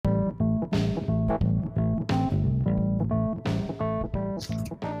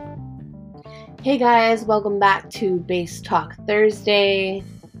Hey guys, welcome back to Bass Talk Thursday,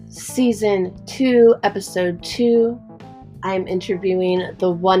 Season 2, Episode 2. I'm interviewing the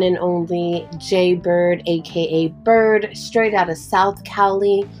one and only Jay Bird, aka Bird, straight out of South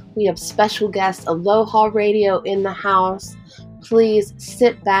Cali. We have special guest Aloha Radio in the house. Please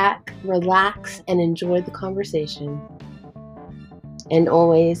sit back, relax, and enjoy the conversation. And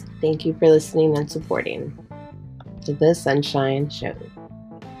always, thank you for listening and supporting to the Sunshine Show.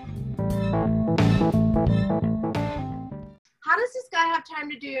 How does this guy have time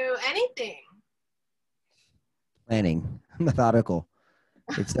to do anything? Planning, methodical.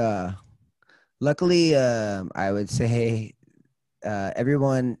 It's luckily I would say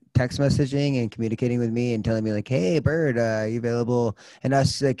everyone text messaging and communicating with me and telling me like, hey Bird, are you available, and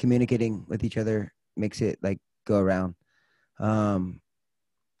us communicating with each other makes it like go around.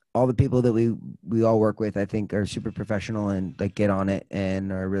 All the people that we all work with, I think, are super professional and like get on it and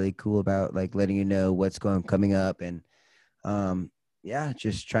are really cool about like letting you know what's coming up, and yeah,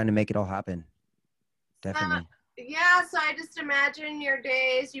 just trying to make it all happen. Definitely. Yeah, so I just imagine your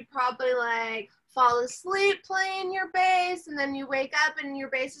days, you probably like fall asleep playing your bass, and then you wake up and your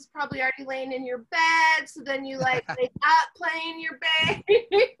bass is probably already laying in your bed, so then you like wake up playing your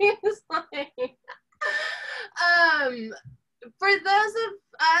bass. like, um for those of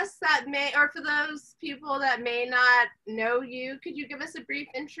us that may, or for those people that may not know you, could you give us a brief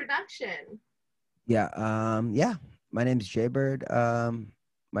introduction? Yeah. My name is Jay Bird.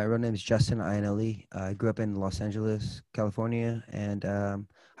 My real name is Justin Ionelli. I grew up in Los Angeles, California, and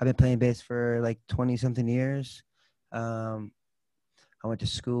I've been playing bass for like 20 something years. Um, I went to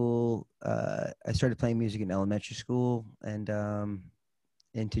school. I started playing music in elementary school and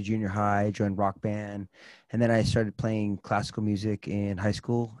into junior high, joined rock band, and then I started playing classical music in high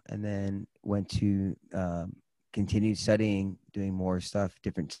school, and then went to continued studying, doing more stuff,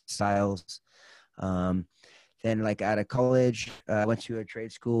 different styles. Um, then, like out of college, I went to a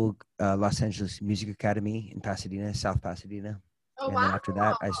trade school, Los Angeles Music Academy in Pasadena, South Pasadena. Oh, And then wow. after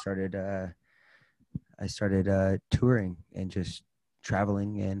that, I started touring and just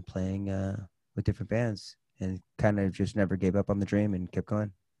traveling and playing with different bands, and kind of just never gave up on the dream and kept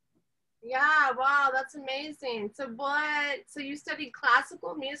going. Yeah, wow, that's amazing. So you studied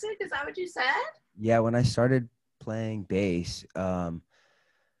classical music? Is that what you said? Yeah, when I started playing bass, I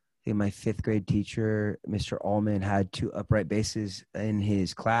think my fifth grade teacher, Mr. Allman, had two upright basses in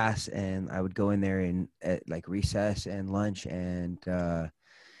his class, and I would go in there and at like recess and lunch, and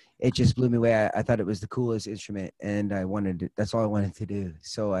it just blew me away. I thought it was the coolest instrument, and that's all I wanted to do.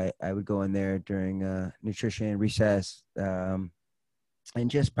 So I would go in there during nutrition, recess, and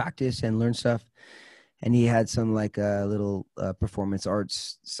just practice and learn stuff. And he had some like little performance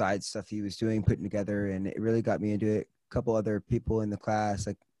arts side stuff he was doing, putting together, and it really got me into it. A couple other people in the class,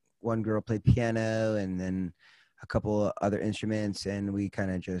 like one girl played piano, and then a couple other instruments, and we kind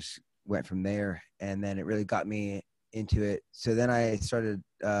of just went from there. And then it really got me into it. So then I started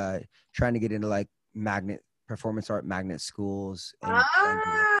trying to get into like magnet performance art magnet schools and trying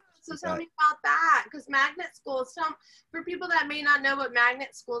to So tell that. me about that, because magnet schools, for people that may not know what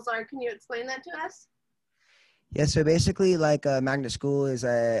magnet schools are, can you explain that to us? Yeah, so basically, like magnet school is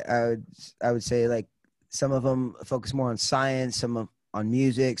I would say like some of them focus more on science, on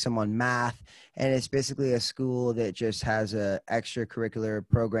music, some on math, and it's basically a school that just has a extracurricular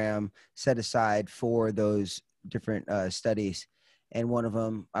program set aside for those different studies. And one of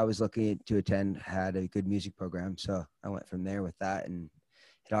them I was lucky to attend had a good music program, so I went from there with that, and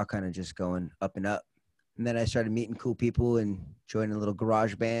it all kind of just going up and up. And then I started meeting cool people and joining little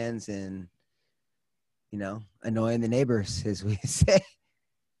garage bands and annoying the neighbors, as we say.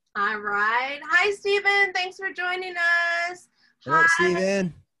 All right. Hi, Stephen. Thanks for joining us. What up, Hi.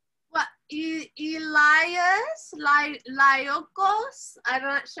 Steven? What, Elias Lyokos? I'm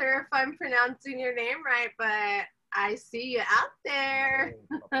not sure if I'm pronouncing your name right, but I see you out there.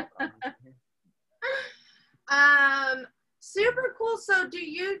 Um, Super cool. So do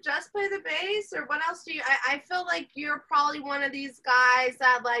you just play the bass, or what else do you? I feel like you're probably one of these guys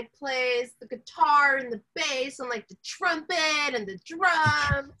that like plays the guitar and the bass and like the trumpet and the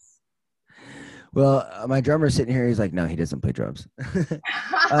drums. Well, my drummer's sitting here. He's like, no, he doesn't play drums.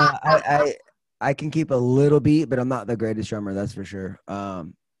 I can keep a little beat, but I'm not the greatest drummer, that's for sure.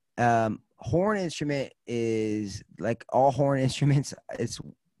 Horn instrument is like all horn instruments. It's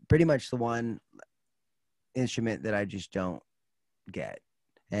pretty much the one instrument that I just don't get,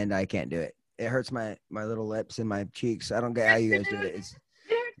 and I can't do it. It hurts my little lips and my cheeks. I don't get how you guys do it. It's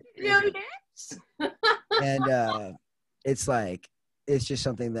crazy. And it's like it's just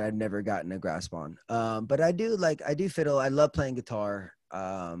something that I've never gotten a grasp on. But I do fiddle. I love playing guitar.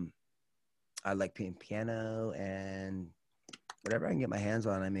 I like playing piano and whatever I can get my hands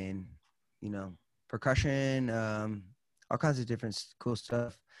on. I mean, percussion, all kinds of different cool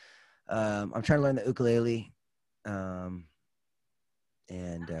stuff. I'm trying to learn the ukulele. And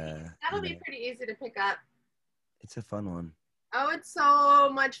that'll be pretty easy to pick up. It's a fun one. Oh, it's so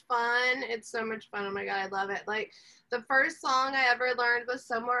much fun. It's so much fun. Oh my God, I love it. Like the first song I ever learned was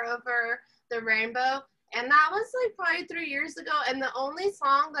Somewhere Over the Rainbow. And that was like probably 3 years ago. And the only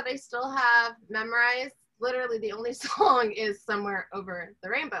song that I still have memorized, literally the only song, is Somewhere Over the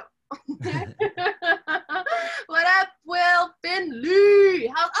Rainbow. What up, Will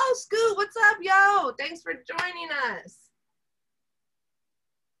Finley? Scoot, what's up, yo? Thanks for joining us.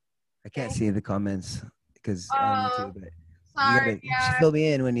 I can't see the comments because on YouTube, but sorry, you should fill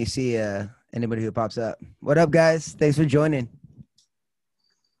me in when you see anybody who pops up. What up, guys? Thanks for joining.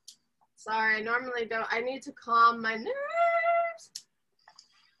 Sorry, I normally don't. I need to calm my nerves.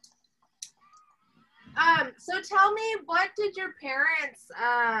 So tell me, what did your parents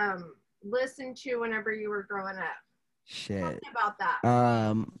listen to whenever you were growing up? Shit. Tell me about that.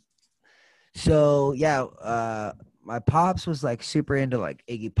 So yeah, my pops was like super into like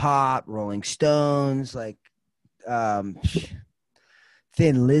Iggy Pop, Rolling Stones, like Thin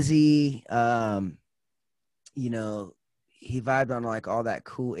Lizzy. He vibed on like all that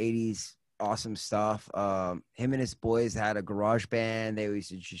cool 80s awesome stuff. Him and his boys had a garage band. They used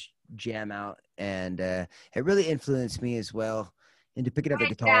to just jam out, and it really influenced me as well into picking up the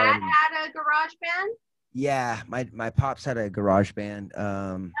guitar. My dad had a garage band? Yeah, my pops had a garage band.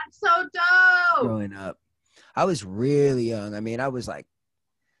 That's so dope. Growing up, I was really young. I mean, I was like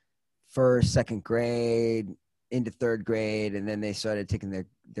first, second grade into third grade, and then they started taking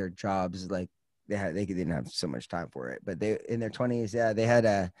their jobs. Like they didn't have so much time for it, but they in their 20s. Yeah, they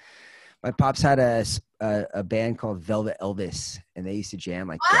had my pops had a band called Velvet Elvis, and they used to jam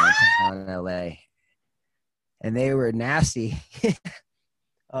like downtown LA, and they were nasty.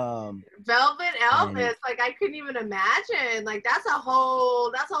 Velvet Elvis, like I couldn't even imagine. Like that's a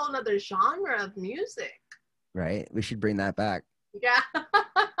whole nother genre of music. Right, we should bring that back. Yeah.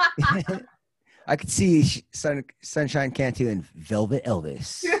 I could see Sunshine Cantu and Velvet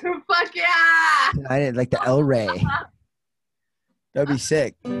Elvis. Fuck yeah! I didn't like the El Rey. That'd be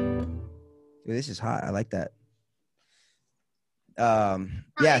sick. Dude, this is hot. I like that.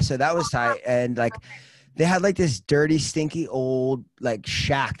 Yeah, so that was tight. And like they had like this dirty, stinky old like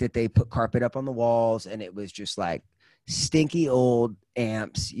shack that they put carpet up on the walls, and it was just like stinky old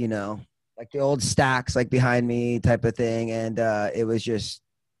amps, like the old stacks like behind me type of thing. And it was just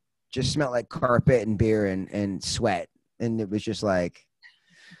smelled like carpet and beer and sweat. And it was just like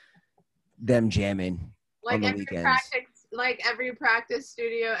them jamming like on the weekends. Every practice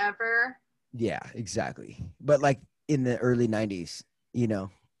studio ever. Yeah, exactly. But like in the early 90s,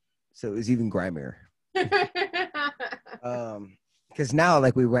 so it was even grimier. Because now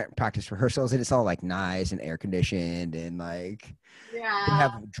like we went practice rehearsals and it's all like nice and air conditioned and like we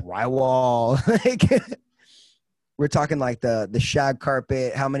have drywall. Like we're talking like the shag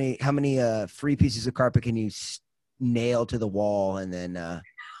carpet. How many free pieces of carpet can you nail to the wall and then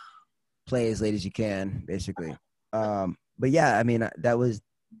play as late as you can, basically. But yeah, I mean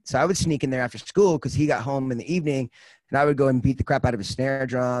so I would sneak in there after school because he got home in the evening, and I would go and beat the crap out of his snare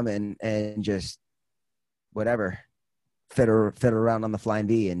drum and just whatever, fiddle around on the Flying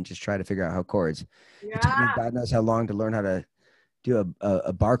V and just try to figure out how chords. Yeah. It took me God knows how long to learn how to do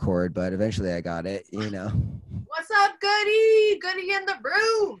a bar chord, but eventually I got it, What's up, Goody? Goody in the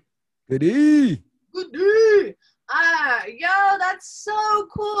room. Goody. Yo, that's so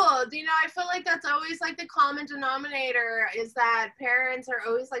cool. I feel like that's always like the common denominator is that parents are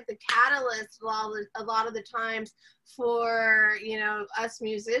always like the catalyst a lot of the times for, us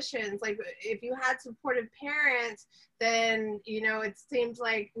musicians. Like if you had supportive parents, then, it seems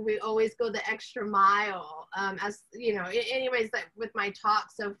like we always go the extra mile. Anyways, that with my talk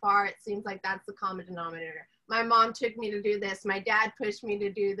so far, it seems like that's the common denominator. My mom took me to do this. My dad pushed me to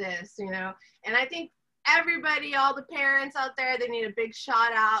do this, and I think everybody, all the parents out there, they need a big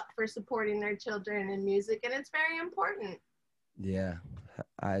shout out for supporting their children in music, and it's very important. Yeah,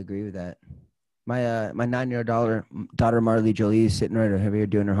 I agree with that. My 9-year-old daughter Marley Jolie is sitting right over here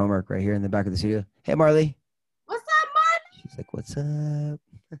doing her homework right here in the back of the studio. Hey, Marley. What's up, Marley? She's like, what's up?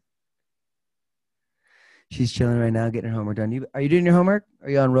 She's chilling right now, getting her homework done. Are you doing your homework? Are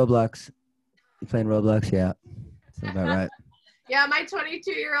you on Roblox? You playing Roblox? Yeah, that's about right. Yeah, my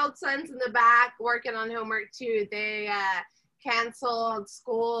 22-year-old son's in the back working on homework too. They canceled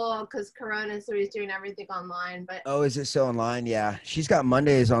school because Corona, so he's doing everything online. But is it still online? Yeah, she's got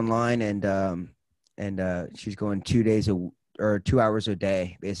Mondays online, and she's going 2 hours a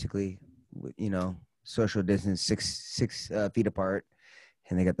day, basically you know, social distance, six feet apart,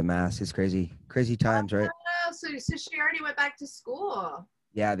 and they got the mask. It's crazy times, right? Oh, so she already went back to school.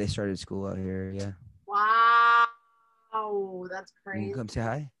 Yeah, they started school out here. Yeah. Wow, that's You can crazy. come say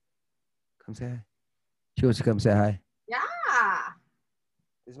hi. Come say hi. She wants to come say hi. Yeah.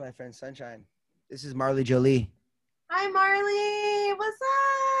 This is my friend Sunshine. This is Marley Jolie. Hi, Marley. What's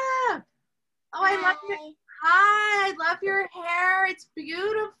up? Oh, I love your Hi. hi. I love your hair. It's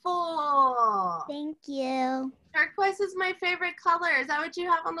beautiful. Thank you. Turquoise is my favorite color. Is that what you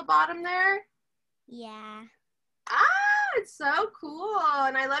have on the bottom there? Yeah. Ah, it's so cool.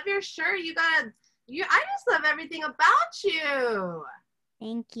 And I love your shirt. I just love everything about you.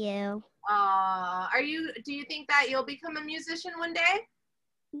 Thank you. Do you think that you'll become a musician one day?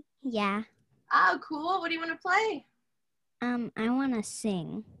 Yeah. Oh, cool. What do you want to play? I want to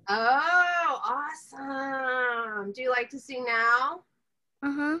sing. Oh, awesome. Do you like to sing now?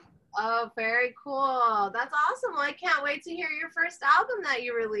 Uh-huh. Oh, very cool. That's awesome. Well, I can't wait to hear your first album that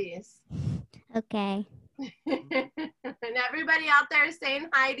you release. Okay. And everybody out there is saying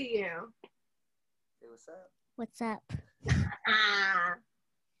hi to you. Hey, what's up? What's up? Ah.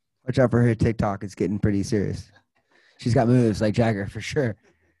 Watch out for her TikTok. It's getting pretty serious. She's got moves like Jagger for sure.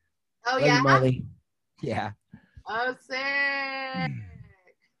 Oh, Love yeah? you, Marley. Yeah. Oh, sick. Yeah,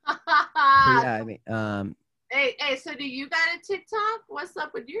 I mean, Hey, so do you got a TikTok? What's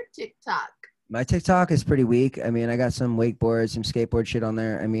up with your TikTok? my TikTok is pretty weak. I mean, I got some wakeboard, some skateboard shit on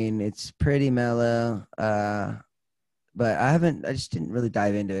there. I mean, it's pretty mellow. But I just didn't really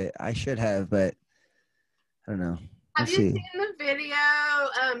dive into it. I should have, but I don't know. We'll Have you see. seen the video?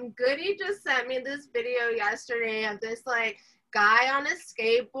 Goody just sent me this video yesterday of this like guy on a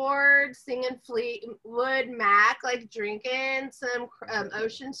skateboard singing Fleetwood Mac, like drinking some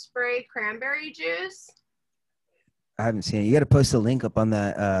Ocean Spray cranberry juice. I haven't seen it. You got to post a link up on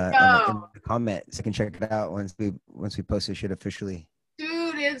that in Yo, the comment so I can check it out once we post this shit officially.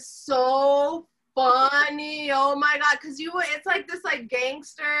 dude, it's so funny. Oh my god, because it's like this like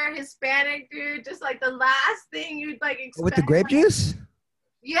gangster Hispanic dude, just like the last thing you'd like expect. With the grape juice?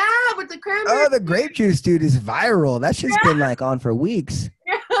 Yeah, with the cranberry. Oh, the grape juice, dude, is viral. That shit's been like on for weeks.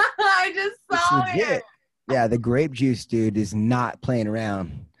 Yeah, I just It's saw legit. it. Yeah, the grape juice, dude, is not playing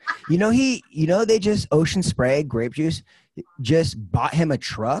around. They just Ocean Spray grape juice just bought him a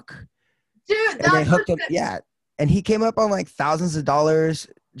truck Dude, and they hooked him. Yeah, and he came up on like thousands of dollars.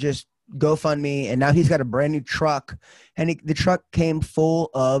 Just GoFundMe, and now he's got a brand new truck, and the truck came full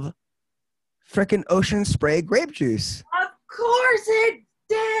of freaking Ocean Spray grape juice. Of course it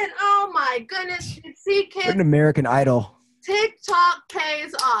did. Oh my goodness. See, What kids, an American Idol. TikTok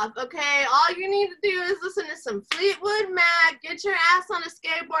pays off, okay? All you need to do is listen to some Fleetwood Mac, get your ass on a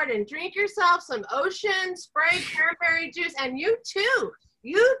skateboard, and drink yourself some Ocean Spray cranberry juice. And you too.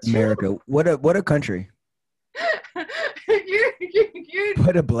 America, what a country. you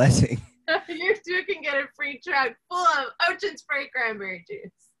What a blessing. you too can get a free truck full of Ocean Spray cranberry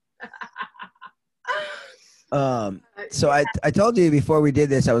juice. So I told you before we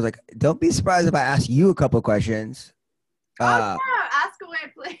did this, I was like, don't be surprised if I ask you a couple questions. Yeah, ask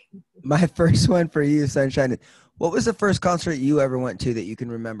away, please. My first one for you, Sunshine. What was the first concert you ever went to that you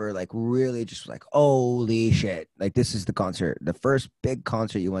can remember, like really just like, holy shit, like this is the concert, the first big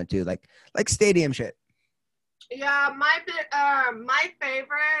concert you went to, like stadium shit? Yeah, my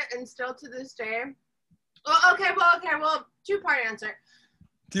favorite, and still to this day. Well, two-part answer.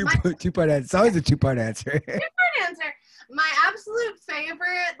 Two-part answer. It's always a two-part answer. Two-part answer. My absolute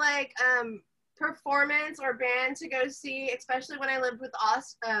favorite, performance or band to go see, especially when I lived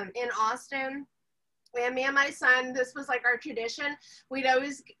in Austin. And me and my son, this was like our tradition. We'd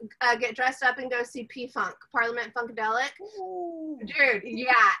always get dressed up and go see P-Funk, Parliament Funkadelic. Ooh. Dude,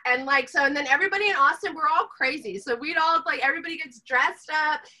 yeah. And and then everybody in Austin, we're all crazy. So we'd all, everybody gets dressed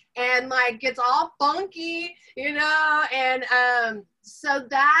up and, gets all funky, And so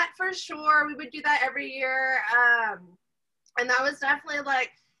that for sure, we would do that every year. And that was definitely,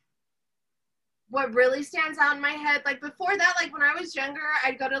 what really stands out in my head. Before that, when I was younger,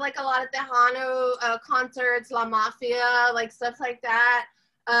 I'd go to a lot of Tejano concerts, La Mafia, stuff like that.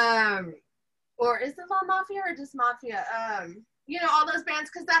 Or is it La Mafia or just Mafia? All those bands,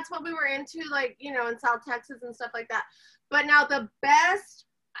 because that's what we were into, in South Texas and stuff like that. But now the best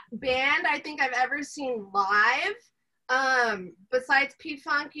band I think I've ever seen live, besides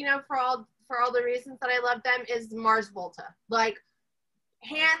P-Funk, for all the reasons that I love them, is Mars Volta.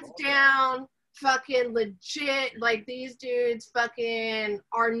 Hands down, fucking legit, these dudes fucking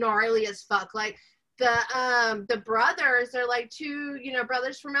are gnarly as fuck. The brothers, they're two,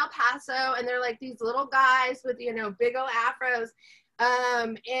 brothers from El Paso, and they're these little guys with, big old afros.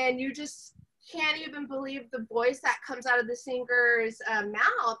 And you just can't even believe the voice that comes out of the singer's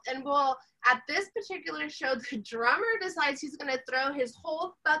mouth. And well, at this particular show, the drummer decides he's gonna throw his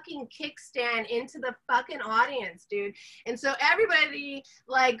whole fucking kickstand into the fucking audience, dude. And so everybody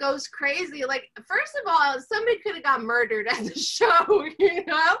like goes crazy. Like, first of all, somebody could have got murdered at the show, you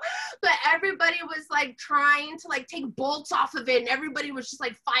know? But everybody was like trying to like take bolts off of it, and everybody was just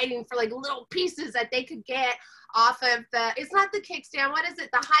like fighting for like little pieces that they could get off of it's not the kickstand. What is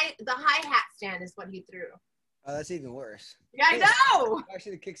it? The hi-hat stand is what he threw. Oh, that's even worse. Yeah, I know.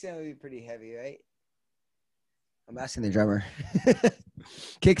 Actually, the kickstand would be pretty heavy, right? I'm asking the drummer.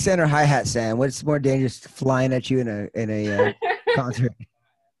 Kickstand or hi-hat stand? What's more dangerous, flying at you in a concert?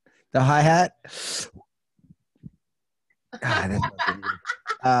 The hi-hat. That's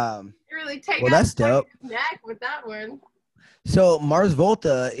You really take well, that's dope. Neck with that one. So Mars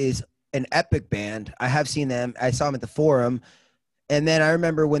Volta is an epic band. I have seen them. I saw them at the Forum, and then I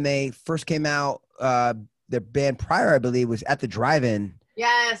remember when they first came out. Their band prior, I believe, was at the Drive-In.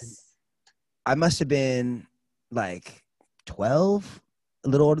 Yes. I must have been like 12, a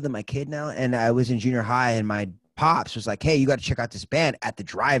little older than my kid now, and I was in junior high, and my pops was like, hey, you got to check out this band at the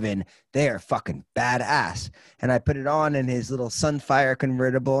Drive-In. They are fucking badass. And I put it on in his little Sunfire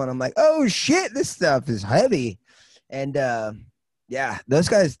convertible, and I'm like, oh shit, this stuff is heavy. And yeah, those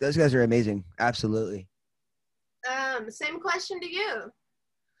guys are amazing. Absolutely. Same question to you.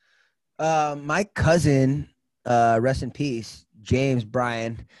 My cousin, rest in peace, James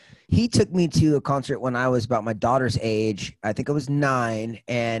Bryan, he took me to a concert when I was about my daughter's age. I think I was 9,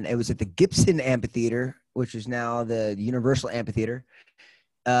 and it was at the Gibson Amphitheater, which is now the Universal Amphitheater,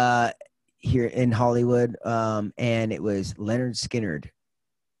 here in Hollywood. And it was Leonard Skinner.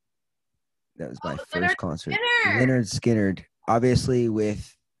 That was my first concert. Leonard Skinner, obviously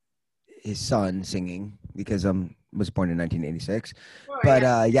with his son singing, because was born in 1986. Sure,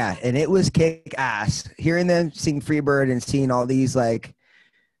 but yeah, and it was kick ass hearing them sing Freebird and seeing all these like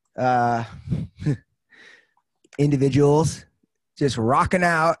individuals just rocking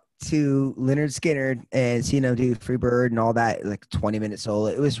out to Leonard Skinner and seeing them do Freebird and all that, like 20-minute solo.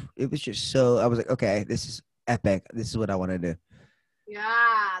 It was just so, I was like, okay, this is epic. This is what I want to do.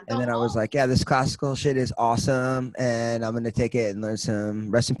 Yeah. And then I was like, yeah, this classical shit is awesome, and I'm going to take it and learn some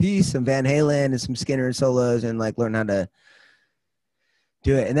Rest in Peace, some Van Halen, and some Skinner solos, and like learn how to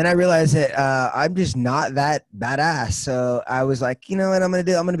do it. And then I realized that I'm just not that badass. So I was like, you know what I'm going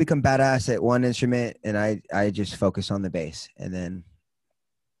to do? I'm going to become badass at one instrument, and I just focus on the bass. And then.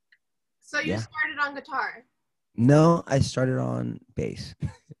 So you started on guitar? No, I started on bass.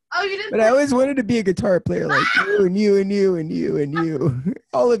 Oh, you didn't? But I always wanted to be a guitar player like you and you and you and you and you.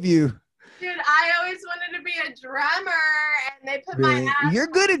 All of you. Dude, I always wanted to be a drummer, and they put Really? my ass. You're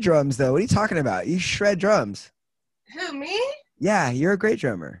good at drums, though. What are you talking about? You shred drums. Who, me? Yeah, you're a great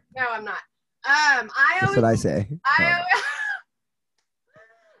drummer. No, I'm not. That's what I say. I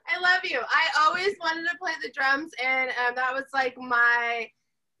love you. I always wanted to play the drums, and that was like my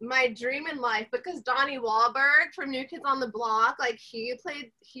dream in life, because Donnie Wahlberg from New Kids on the Block, like he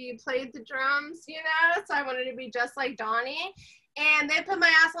played the drums, you know, so I wanted to be just like Donnie, and they put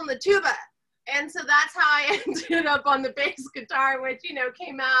my ass on the tuba, and so that's how I ended up on the bass guitar, which, you know,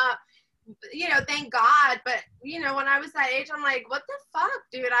 came out, you know, thank God. But, you know, when I was that age, I'm like, what the fuck,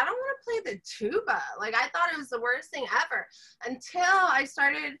 dude, I don't want to play the tuba. Like, I thought it was the worst thing ever, until I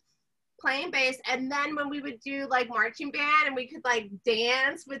started playing bass. And then when we would do like marching band, and we could like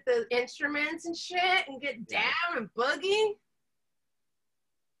dance with the instruments and shit and get down and boogie.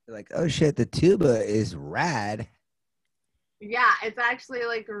 Like, oh shit, the tuba is rad. Yeah, it's actually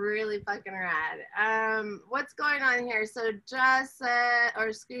like really fucking rad. What's going on here? So Just said,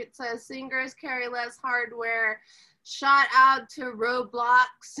 or Scoot says, singers carry less hardware. Shout out to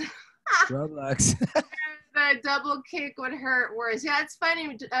Roblox. Roblox. The double kick would hurt worse. Yeah, it's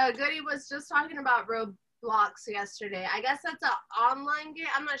funny. Goody was just talking about Roblox yesterday. I guess that's an online game.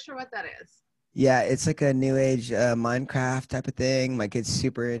 I'm not sure what that is. Yeah, it's like a new age Minecraft type of thing. My kid's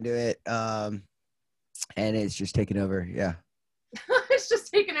super into it. And it's just taking over. Yeah. It's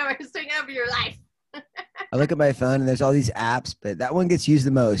just taking over. It's taking over your life. I look at my phone and there's all these apps, but that one gets used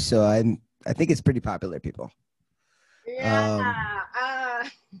the most. So I think it's pretty popular, people. Yeah.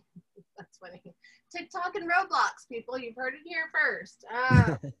 That's funny. TikTok and Roblox, people. You've heard it here first.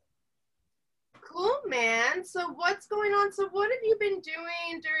 Cool, man. So what's going on? So what have you been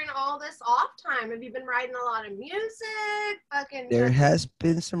doing during all this off time? Have you been writing a lot of music? There has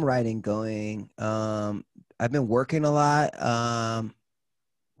been some writing going. I've been working a lot.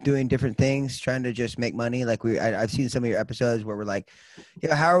 doing different things, trying to just make money. Like I've seen some of your episodes where we're like,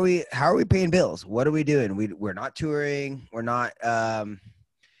 how are we paying bills? What are we doing? We're not touring. We're not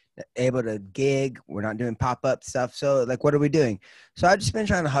able to gig. We're not doing pop-up stuff. So like, what are we doing? So I've just been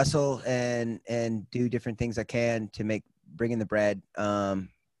trying to hustle and do different things I can to bring in the bread,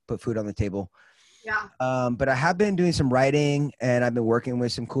 put food on the table. Yeah. But I have been doing some writing, and I've been working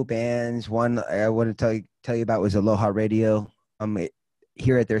with some cool bands. One I want to tell you about was Aloha Radio. I'm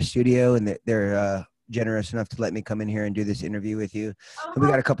here at their studio, and they're generous enough to let me come in here and do this interview with you. Uh-huh. And we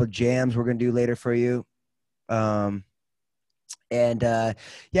got a couple of jams we're going to do later for you. Yeah,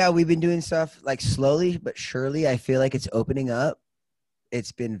 we've been doing stuff like slowly but surely. I feel like it's opening up.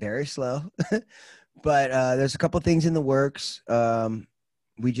 It's been very slow, but there's a couple things in the works.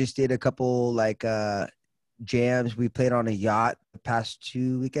 We just did a couple like jams. We played on a yacht the past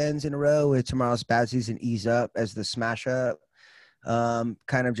 2 weekends in a row with Tomorrow's Bad Seeds and Ease Up as the smash up.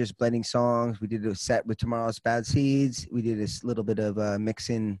 Kind of just blending songs. We did a set with Tomorrow's Bad Seeds. We did this little bit of mix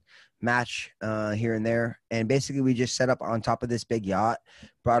and match here and there. And basically we just set up on top of this big yacht,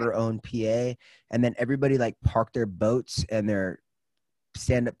 brought our own PA, and then everybody like parked their boats and their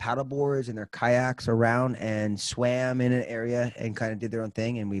stand-up paddle boards and their kayaks around and swam in an area and kind of did their own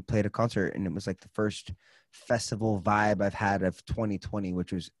thing. And we played a concert, and it was like the first festival vibe I've had of 2020,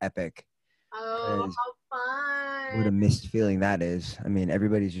 which was epic. Oh, how fun. What a missed feeling that is. I mean,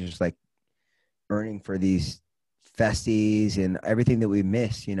 everybody's just like earning for these festies and everything that we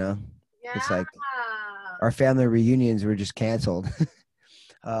missed, you know? Yeah. It's like our family reunions were just canceled.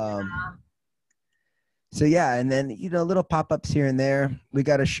 So yeah, and then, you know, little pop-ups here and there. We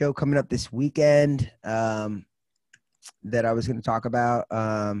got a show coming up this weekend that I was going to talk about.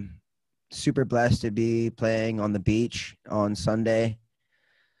 Super blessed to be playing on the beach on Sunday.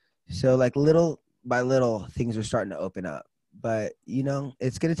 So like little by little, things are starting to open up. But, you know,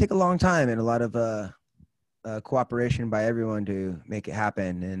 it's going to take a long time and a lot of cooperation by everyone to make it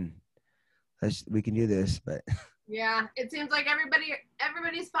happen. And we can do this, but... Yeah, it seems like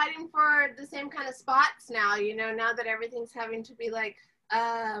everybody's fighting for the same kind of spots now, you know, now that everything's having to be like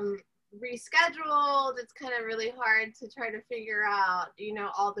rescheduled. It's kind of really hard to try to figure out, you know,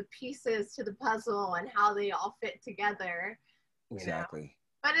 all the pieces to the puzzle and how they all fit together. Exactly. Know?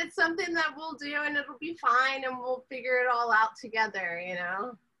 But it's something that we'll do, and it'll be fine, and we'll figure it all out together, you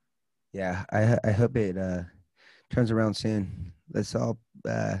know? Yeah, I hope it turns around soon. Let's all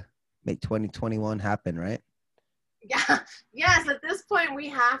make 2021 happen, right? Yeah. Yes. At this point, we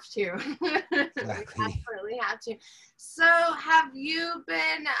have to. Exactly. We absolutely have to. So, have you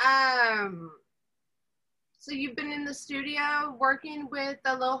been? So you've been in the studio working with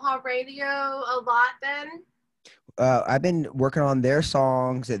Aloha Radio a lot, then? I've been working on their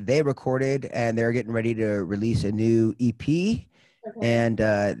songs that they recorded, and they're getting ready to release a new EP. Okay. And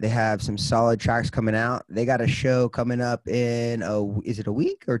they have some solid tracks coming out. They got a show coming up in is it a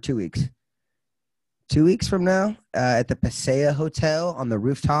week or 2 weeks? 2 weeks from now at the Pasea Hotel on the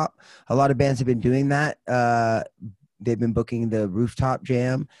rooftop. A lot of bands have been doing that. They've been booking the rooftop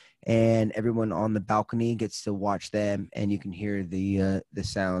jam, and everyone on the balcony gets to watch them, and you can hear the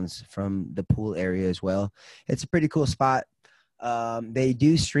sounds from the pool area as well. It's a pretty cool spot. They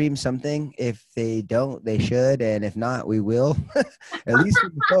do stream something. If they don't, they should, and if not, we will. At least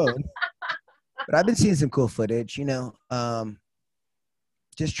with the phone. But I've been seeing some cool footage, you know.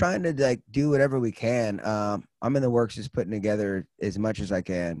 Just trying to like do whatever we can. I'm in the works just putting together as much as I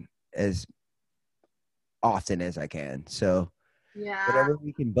can, as often as I can. So yeah, whatever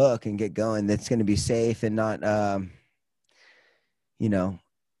we can book and get going, that's going to be safe and not, you know,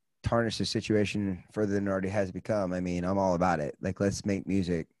 tarnish the situation further than it already has become. I mean, I'm all about it. Like, let's make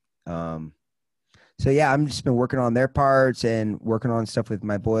music. So yeah, I'm just been working on their parts and working on stuff with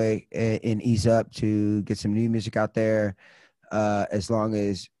my boy in Ease Up to get some new music out there. As long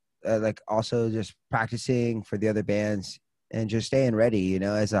as like also just practicing for the other bands and just staying ready, you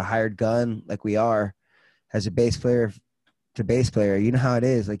know, as a hired gun, like we are, as a bass player to bass player, you know how it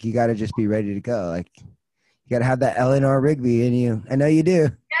is. Like, you got to just be ready to go. Like, you got to have that Eleanor Rigby in you. I know you do.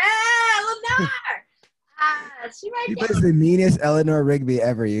 Yeah, Eleanor. She plays the meanest Eleanor Rigby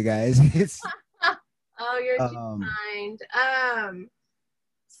ever, you guys. It's oh, you're too kind.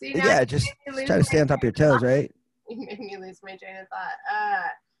 See, now yeah, just try to stay on top of your toes, right? You made me lose my train of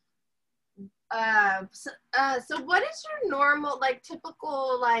thought. So what is your normal, like,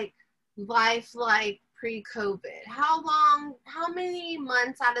 typical, like, life like pre-COVID? How many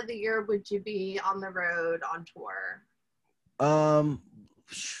months out of the year would you be on the road on tour? I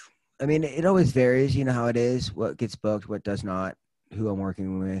mean, it always varies. You know how it is, what gets booked, what does not, who I'm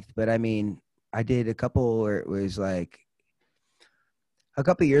working with. But I mean, I did a couple where it was like A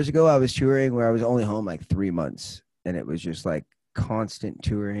couple of years ago, I was touring where I was only home like 3 months, and it was just like constant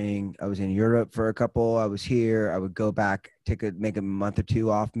touring. I was in Europe for a couple. I was here. I would go back, make a month or two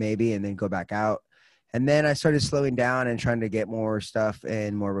off maybe, and then go back out. And then I started slowing down and trying to get more stuff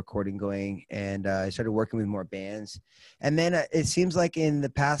and more recording going. And I started working with more bands. And then it seems like in the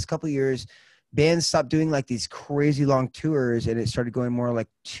past couple of years, bands stopped doing like these crazy long tours, and it started going more like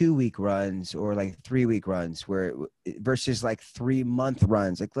 2 week runs or like 3 week runs versus like 3 month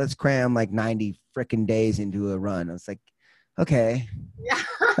runs. Like, let's cram like 90 freaking days into a run. I was like, okay, Yeah.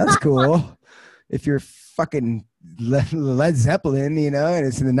 that's cool. If you're fucking Led Zeppelin, and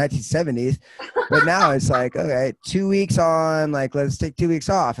it's in the 1970s. But now it's like, okay, 2 weeks on, like, let's take 2 weeks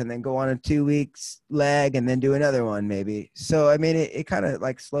off and then go on a 2 weeks leg and then do another one maybe. So, I mean, it kind of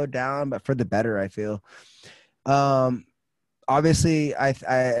like slowed down, but for the better, I feel. Obviously,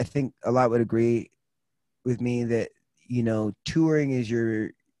 I think a lot would agree with me that, touring is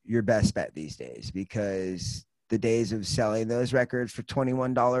your best bet these days, because the days of selling those records for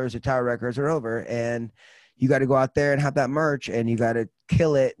 $21 at Tower Records are over, and you got to go out there and have that merch, and you got to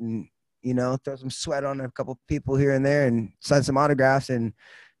kill it, and throw some sweat on a couple people here and there, and sign some autographs, and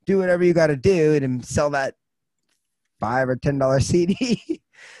do whatever you got to do, and sell that $5 or $10 CD.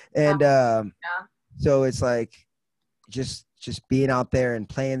 And so it's like just being out there and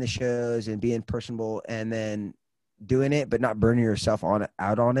playing the shows and being personable, and then doing it, but not burning yourself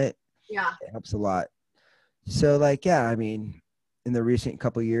out on it. Yeah, it helps a lot. So, like, yeah, I mean, in the recent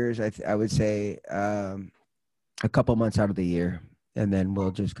couple of years, I would say a couple months out of the year, and then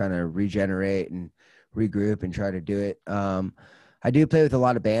we'll just kind of regenerate and regroup and try to do it. I do play with a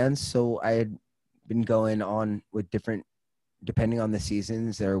lot of bands, so I had been going on with different, depending on the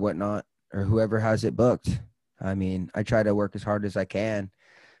seasons or whatnot, or whoever has it booked. I mean, I try to work as hard as I can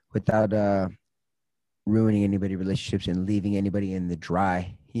without ruining anybody's relationships and leaving anybody in the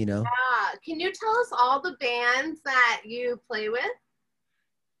dry, Yeah. Can you tell us all the bands that you play with?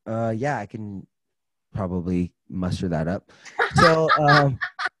 Yeah, I can probably muster that up. So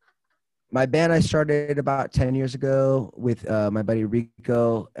my band I started about 10 years ago with my buddy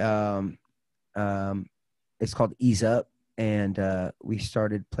Rico. It's called Ease Up, and we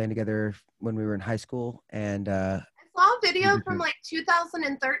started playing together when we were in high school. And I saw a video from like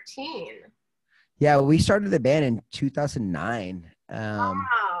 2013. Yeah, we started the band in 2009. Wow.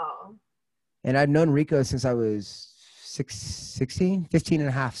 And I've known Rico since I was 16, 15 and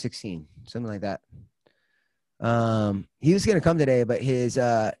a half, 16, something like that. He was going to come today, but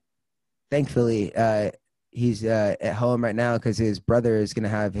thankfully, he's at home right now because his brother is going to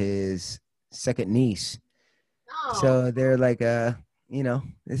have his second niece. Oh. So they're like,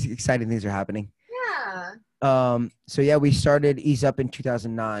 it's exciting things are happening. Yeah. So yeah, we started Ease Up in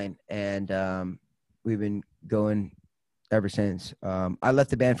 2009, and we've been going ever since. I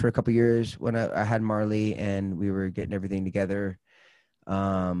left the band for a couple years when I had Marley, and we were getting everything together.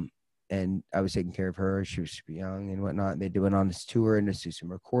 And I was taking care of her. She was super young and whatnot. They went on this tour and just do some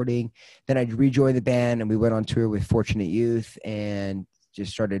recording. Then I rejoined the band, and we went on tour with Fortunate Youth and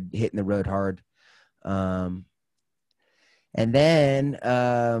just started hitting the road hard. And then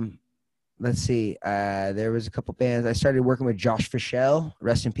let's see, there was a couple bands. I started working with Josh Fischel,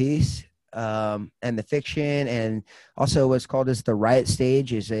 rest in peace, and The Fiction, and also what's called as the Riot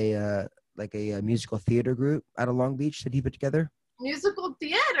Stage is a musical theater group out of Long Beach that he put together. Musical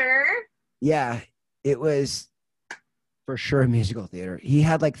theater? Yeah, it was for sure musical theater. He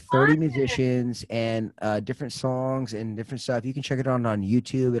had like 30 musicians and different songs and different stuff. You can check it on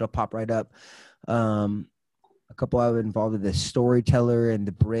YouTube. It'll pop right up. A couple I was involved with the Storyteller and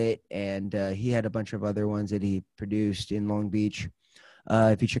the Brit, and he had a bunch of other ones that he produced in Long Beach.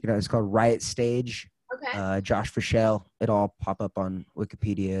 If you check it out, it's called Riot Stage. Okay. Josh Fischel. It'll all pop up on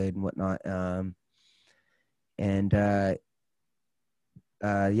Wikipedia and whatnot. Then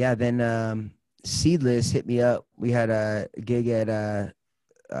Seedless hit me up. We had a gig at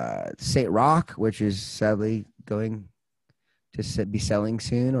St. Rock, which is sadly going to be selling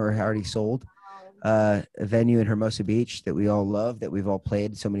soon or already sold. A venue in Hermosa Beach that we all love, that we've all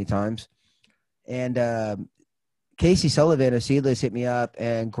played so many times. And Casey Sullivan of Seedless hit me up,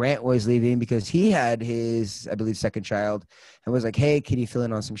 and Grant was leaving because he had his, I believe, second child, and was like, hey, can you fill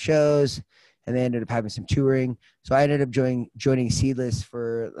in on some shows? And they ended up having some touring. So I ended up joining Seedless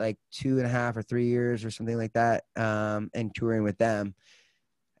for like 2.5 or 3 years or something like that, and touring with them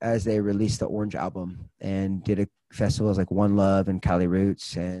as they released the Orange album, and did festivals like One Love and Cali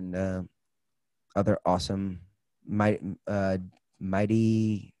Roots and other awesome mighty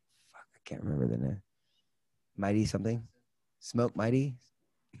I can't remember the name. Mighty something? Smoke Mighty?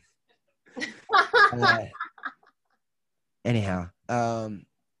 anyhow, and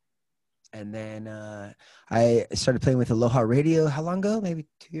then I started playing with Aloha Radio. How long ago? Maybe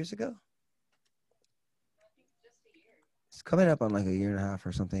 2 years ago. It's coming up on like a year and a half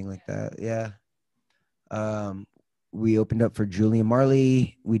or something like that. Yeah. Um, we opened up for Julian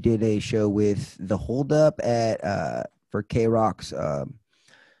Marley. We did a show with the Hold Up at for K Rock's uh,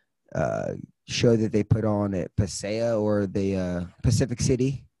 show that they put on at Paseo or the Pacific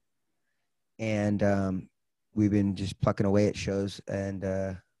City, and we've been just plucking away at shows and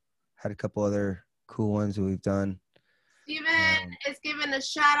had a couple other cool ones that we've done. Steven is giving a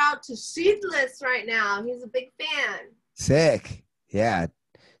shout out to Seedless right now. He's a big fan. Sick. Yeah.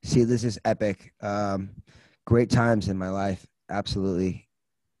 Seedless is epic. Great times in my life. Absolutely.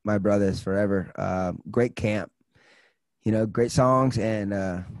 My brothers forever. Great camp. Great songs.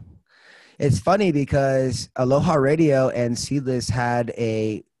 And it's funny because Aloha Radio and Seedless had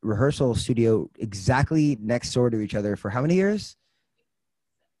a rehearsal studio exactly next door to each other for how many years?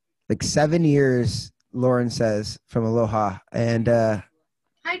 Like 7 years, Lauren says, from Aloha. And hi,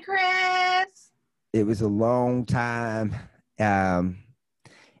 Chris. It was a long time. And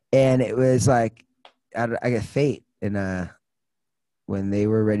it was like, I got fate. And when they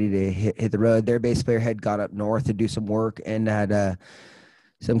were ready to hit the road, their bass player had got up north to do some work and had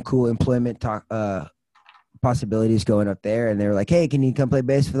some cool employment possibilities going up there. And they were like, hey, can you come play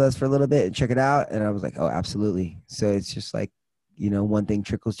bass with us for a little bit and check it out? And I was like, oh, absolutely. So it's just like, one thing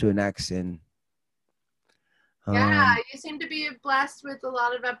trickles to the next. And yeah, you seem to be blessed with a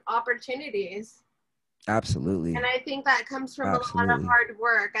lot of opportunities. Absolutely. And I think that comes from a lot of hard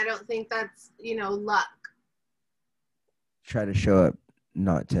work. I don't think that's, luck. Try to show up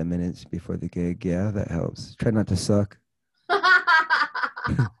not 10 minutes before the gig. Yeah, that helps. Try not to suck.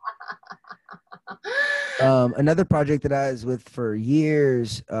 Another project that I was with for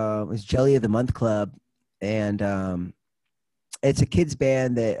years was Jelly of the Month Club. And it's a kids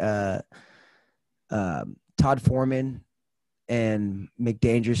band that Todd Foreman and Mick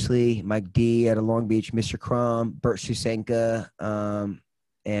Dangerously, Mike D out of Long Beach, Mr. Crumb, Bert Susenka,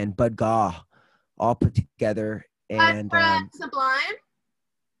 and Bud Gaw all put together. And Sublime?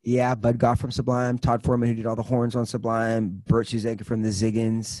 Yeah, Bud Gaw from Sublime, Todd Foreman who did all the horns on Sublime, Bert Susenka from the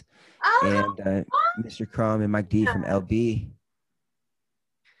Ziggins, and Mr. Crumb and Mike D from LB.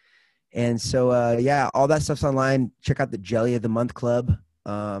 And so, all that stuff's online. Check out the Jelly of the Month Club.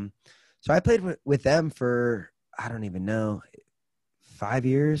 So I played with them for, I don't even know, 5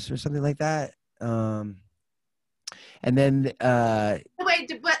 years or something like that. And then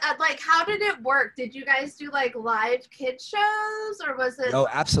wait, but how did it work? Did you guys do like live kid shows, or was it? Oh,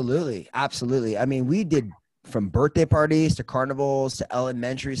 absolutely. I mean, we did from birthday parties to carnivals to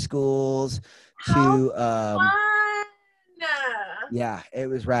elementary schools to yeah, it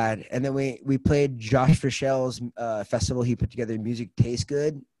was rad. And then we played Josh Fischel's festival. He put together, Music Tastes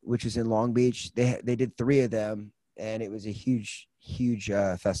Good, which is in Long Beach. They did 3 of them, and it was a huge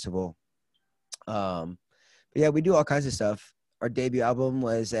festival. But yeah, we do all kinds of stuff. Our debut album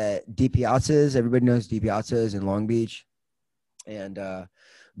was at D Piazza's. Everybody knows D Piazza's in Long Beach. And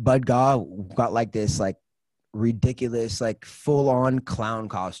Bud Gaw got like this like ridiculous, like full-on clown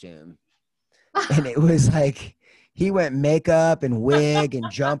costume. And it was like he went makeup and wig and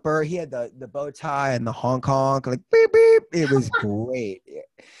jumper. He had the bow tie and the honk honk, like beep beep. It was great.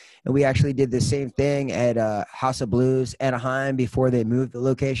 And we actually did the same thing at House of Blues, Anaheim, before they moved the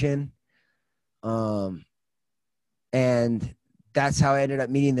location. And that's how I ended up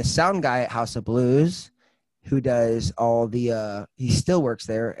meeting the sound guy at House of Blues, who does all the he still works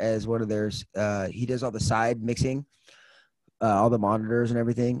there as one of theirs. He does all the side mixing, all the monitors and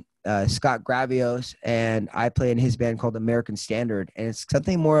everything. Scott Gravios, and I play in his band called American Standard, and it's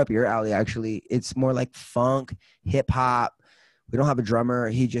something more up your alley. Actually, it's more like funk, hip hop. We don't have a drummer.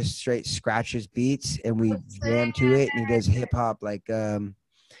 He just straight scratches beats, and we jam to it. And he does hip hop, like kind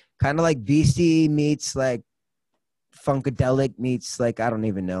of like Beastie meets like Funkadelic meets like, I don't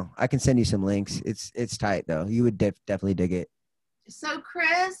even know. I can send you some links. It's tight though. You would definitely dig it. So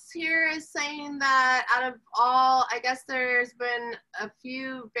Chris here is saying that out of all, I guess there's been a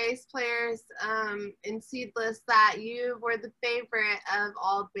few bass players in Seedless that you were the favorite of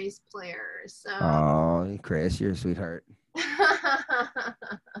all bass players. So. Oh, Chris, you're a sweetheart.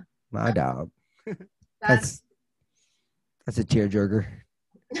 My dog. That's a tearjerker.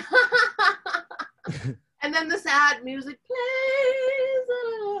 And then the sad music plays.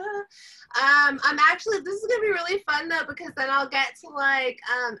 I'm actually, this is gonna be really fun though, because then I'll get to like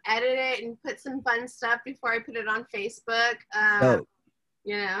edit it and put some fun stuff before I put it on Facebook.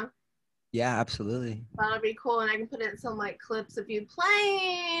 You know. Yeah, absolutely. That'll be cool, and I can put in some like clips of you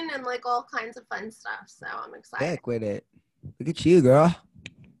playing and like all kinds of fun stuff. So I'm excited. Heck with it. Look at you, girl.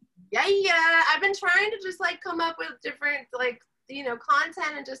 Yeah. I've been trying to just like come up with different like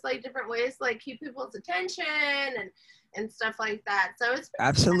content and just like different ways to like keep people's attention and stuff like that. So it's been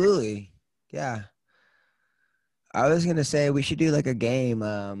Absolutely. Yeah. I was gonna say we should do like a game.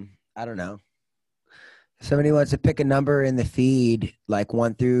 I don't know. Somebody wants to pick a number in the feed, like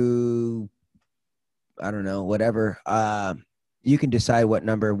 1 through, I don't know, whatever. You can decide what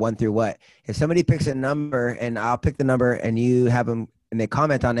number, 1 through what. If somebody picks a number and I'll pick the number and you have them and they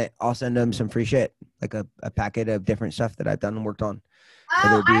comment on it, I'll send them some free shit, like a packet of different stuff that I've done and worked on.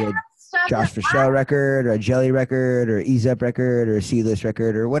 Whether it I be have a stuff Josh Fischel record or a Jelly record or Ease Up record or a C-List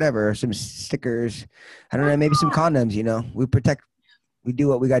record or whatever, or some stickers. I don't know, maybe some condoms, we do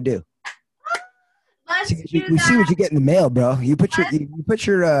what we gotta do. Let's See what you get in the mail, bro. You put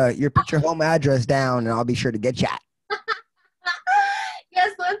your home address down and I'll be sure to get you.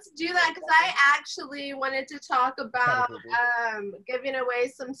 Yes, let's do that because I actually wanted to talk about giving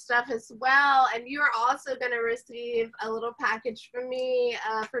away some stuff as well. And you are also going to receive a little package from me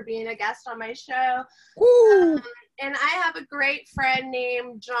for being a guest on my show. And I have a great friend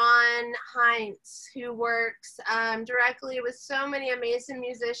named John Heinz who works directly with so many amazing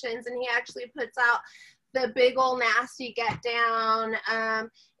musicians, and he actually puts out the Big Ol' Nasty Get Down.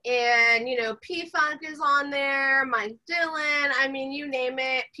 And P-Funk is on there, Mike Dillon, I mean, you name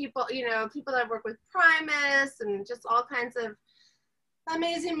it, people that work with Primus and just all kinds of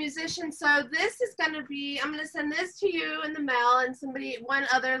amazing musicians. So this is going to be, I'm going to send this to you in the mail, and one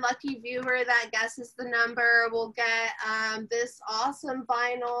other lucky viewer that guesses the number will get this awesome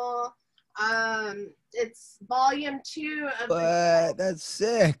vinyl. It's volume 2 of that's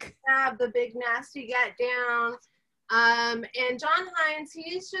sick. The Big Nasty Get Down. And John Heinz,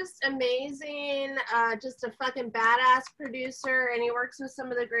 he's just amazing, just a fucking badass producer, and he works with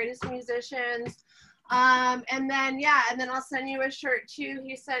some of the greatest musicians. And then I'll send you a shirt too.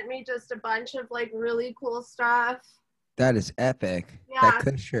 He sent me just a bunch of like really cool stuff. That is epic. Yeah. That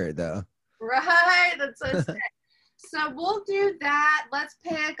Kush shirt though. Right, that's so sick. So we'll do that. Let's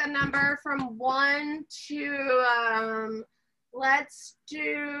pick a number from 1 to let's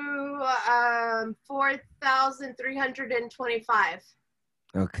do 4,325.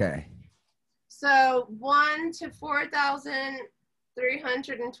 Okay. So 1 to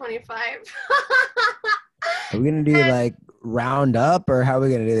 4,325. Are we gonna do like round up, or how are we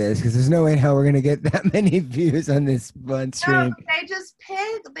gonna do this? Because there's no way how we're gonna get that many views on this one stream. No, they just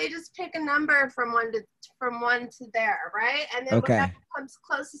pick a number from one to there, right? And then whatever comes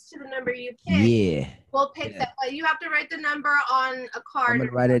closest to the number you pick, we'll pick that. But you have to write the number on a card. I'm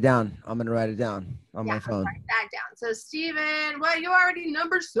gonna write it down on my phone. Write that down. So Steven, well, you already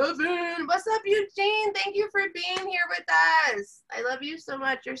number 7. What's up, Eugene? Thank you for being here with us. I love you so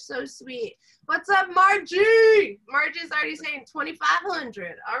much. You're so sweet. What's up, Margie? Margie's already saying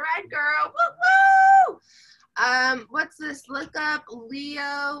 2,500. All right, girl. Woo woo. What's this? Look up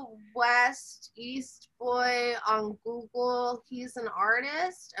Leo West East Boy on Google. He's an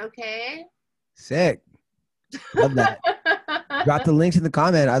artist. Okay. Sick. Love that. Drop the links in the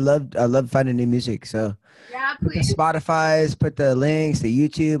comment. I love finding new music. So yeah, put the Spotify's, put the links, the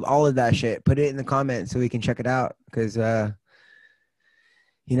YouTube, all of that shit. Put it in the comments so we can check it out. Because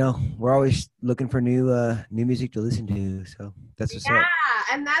we're always looking for new music to listen to. So that's what's up. Yeah,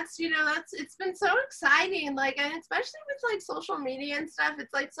 and that's it's been so exciting, like, and especially with like social media and stuff,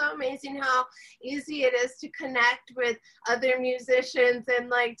 it's like so amazing how easy it is to connect with other musicians and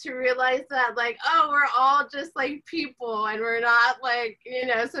like to realize that like, oh, we're all just like people, and we're not like,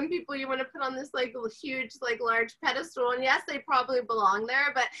 some people you want to put on this like huge, like large pedestal, and yes, they probably belong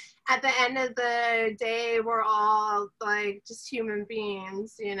there, but at the end of the day, we're all like just human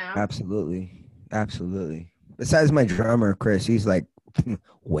beings, Absolutely. Besides my drummer, Chris, he's like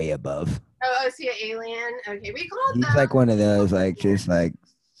way above. Oh, is he an alien? Okay, we called He's like one of those, like just like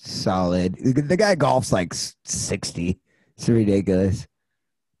solid. The guy golfs like 60. It's ridiculous.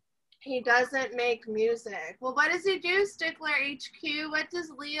 He doesn't make music. Well, what does he do, Stickler HQ? What does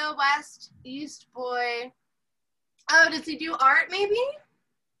Leo West East Boy? Oh, does he do art maybe?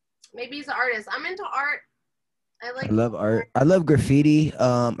 Maybe he's an artist. I'm into art. I love art. I love graffiti.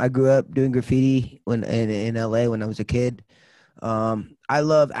 I grew up doing graffiti when in LA when I was a kid. I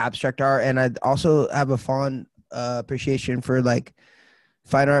love abstract art, and I also have a fond appreciation for like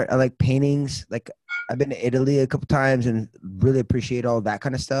fine art. I like paintings. Like I've been to Italy a couple times and really appreciate all that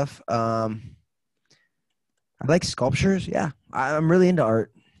kind of stuff. I like sculptures. Yeah, I'm really into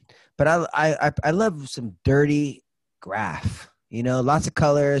art, but I love some dirty graph. Lots of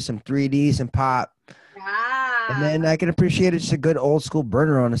colors, some 3D, some pop. Yeah. And then I can appreciate it, just a good old school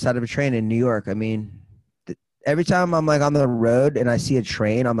burner on the side of a train in New York. I mean, every time I'm like on the road and I see a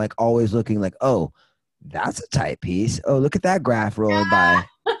train, I'm like always looking like, oh, that's a tight piece. Oh, look at that graph rolling by.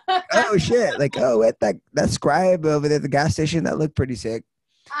 Oh shit! Like, oh, what that scribe over there at the gas station, that looked pretty sick.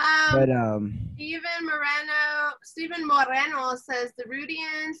 um, But Stephen Moreno says the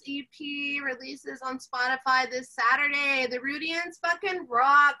Rudians EP releases on Spotify this Saturday. The Rudians fucking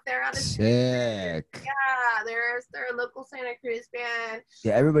rock. They're out of sick. yeah, they're a local Santa Cruz band.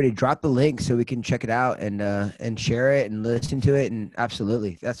 Yeah, everybody drop the link so we can check it out and share it and listen to it, and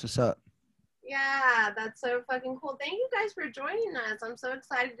absolutely, that's what's up. Yeah, that's so fucking cool. Thank you guys for joining us. I'm so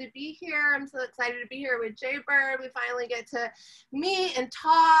excited to be here. I'm so excited to be here with Jay Bird. We finally get to meet and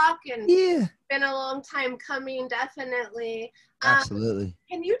talk, and Yeah, it's been a long time coming, definitely. absolutely.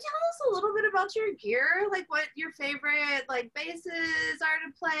 Can you tell us a little bit about your gear? Like what your favorite like basses are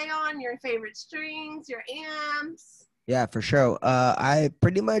to play on, your favorite strings, your amps? Yeah, for sure. I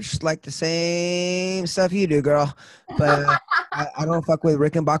pretty much like the same stuff you do, girl. But I don't fuck with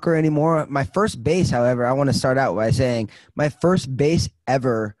Rickenbacker anymore. My first bass, however, I want to start out by saying my first bass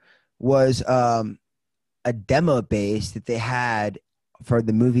ever was a demo bass that they had for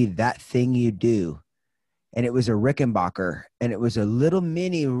the movie That Thing You Do. And it was a Rickenbacker, and it was a little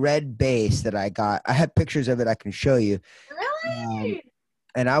mini red bass that I got. I have pictures of it I can show you. Really?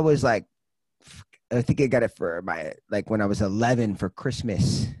 And I was like, I think I got it for when I was 11 for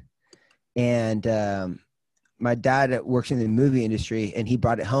Christmas. And my dad works in the movie industry, and he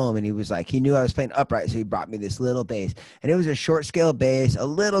brought it home, and he was like, he knew I was playing upright, so he brought me this little bass. And it was a short scale bass, a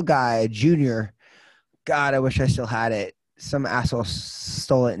little guy, a junior. God, I wish I still had it. Some asshole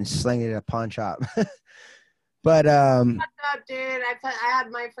stole it and slung it at a pawn shop. But What's up, dude? I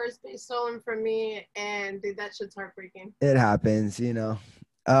had my first bass stolen from me, and dude, that shit's heartbreaking. it happens,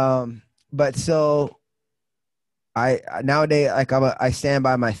 but so I nowadays, like, I stand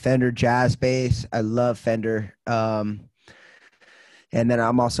by my Fender jazz bass. I love Fender. And then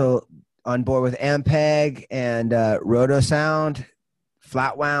I'm also on board with Ampeg and Roto Sound,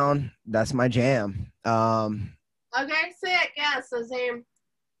 flat wound. That's my jam. Okay, sick. Yeah, so same.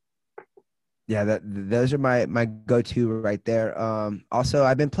 Yeah, those are my go-to right there. Also,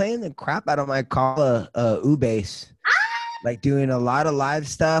 I've been playing the crap out of my Kala bass. Like doing a lot of live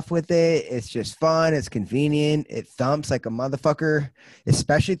stuff with it. It's just fun. It's convenient. It thumps like a motherfucker,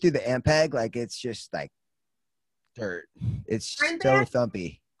 especially through the Ampeg. Like it's just like dirt. It's so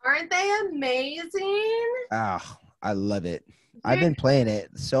thumpy. Aren't they amazing? Oh, I love it. I've been playing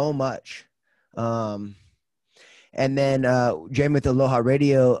it so much. And then Jam with Aloha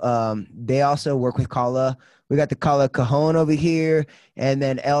Radio, they also work with Kala. We got the Kala Cajon over here, and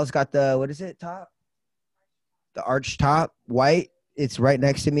then Elle's got the, what is it, top? The arch top, white. It's right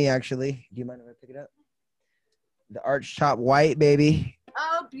next to me, actually. Do you mind if I pick it up? The arch top white, baby.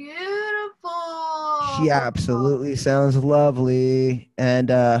 Oh, beautiful. She absolutely sounds lovely. And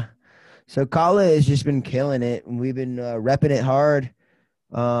so Kala has just been killing it, and we've been repping it hard.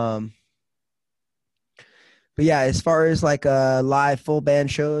 But yeah, as far as like live full band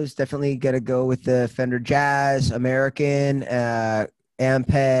shows, definitely got to go with the Fender Jazz, American,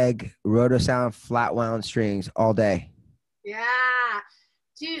 Ampeg, Roto Sound, flat wound strings all day. Yeah.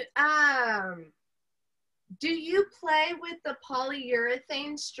 Do you play with the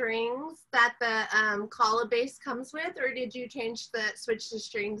polyurethane strings that the Kala bass comes with, or did you switch the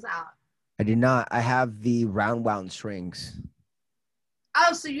strings out? I did not. I have the round wound strings.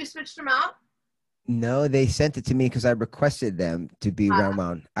 Oh, so you switched them out? No, they sent it to me because I requested them to be round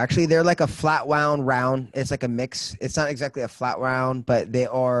wound. Actually, they're like a flat wound round. It's like a mix. It's not exactly a flat round, but they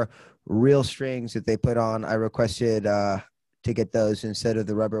are real strings that they put on. I requested to get those instead of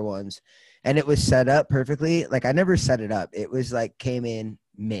the rubber ones. And it was set up perfectly. Like I never set it up. It was like came in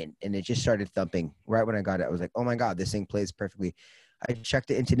mint and it just started thumping. Right when I got it, I was like, oh my God, this thing plays perfectly. I checked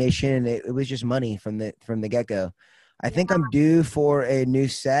the intonation and it was just money from the get-go. I think I'm due for a new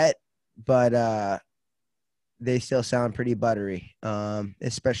set, but they still sound pretty buttery,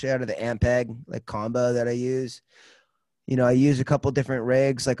 especially out of the Ampeg like combo that I use. You know, I use a couple different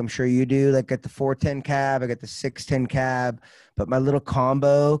rigs, like I'm sure you do. Like at the 410 cab, I got the 610 cab, but my little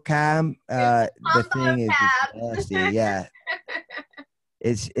combo cab, the thing is just nasty. Yeah,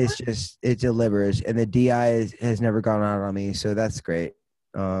 it's just it delivers, and the DI has never gone out on me, so that's great.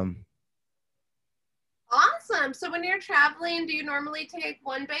 Awesome. So when you're traveling, do you normally take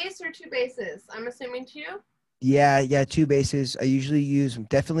one bass or two basses? I'm assuming two. Yeah, two basses. I usually use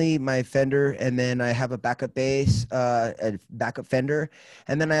definitely my Fender, and then I have a backup bass, a backup Fender,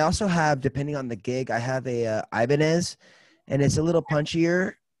 and then I also have, depending on the gig, I have a Ibanez, and it's a little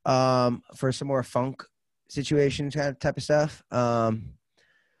punchier for some more funk situation type of stuff.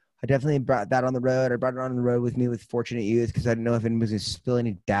 I definitely brought that on the road. I brought it on the road with me with Fortunate Youth because I didn't know if anyone was going to spill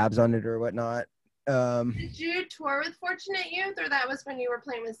any dabs on it or whatnot. Did you tour with Fortunate Youth, or that was when you were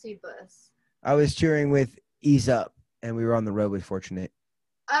playing with Seedless? I was touring with Ease Up, and we were on the road with Fortunate.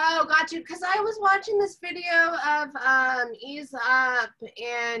 Oh, got you. Because I was watching this video of Ease Up,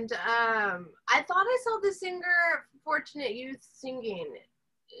 and I thought I saw the singer Fortunate Youth singing.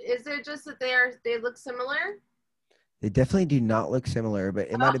 Is it just that they look similar? They definitely do not look similar, but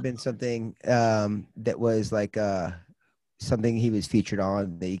it might have been something that was like something he was featured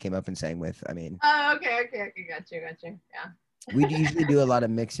on that he came up and sang with. I mean, Oh, okay, got you. Yeah. we usually do a lot of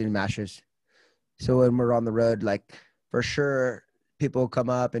mix and mashers. So when we're on the road, like for sure, people come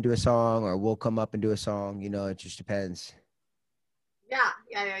up and do a song, or we'll come up and do a song. You know, it just depends. Yeah,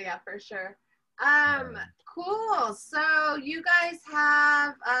 for sure. Cool. So you guys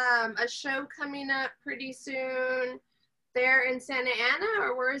have a show coming up pretty soon there in Santa Ana,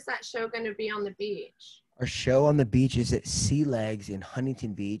 or where is that show going to be on the beach? Our show on the beach is at Sea Legs in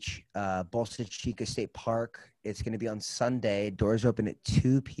Huntington Beach, Bolsa Chica State Park. It's going to be on Sunday. Doors open at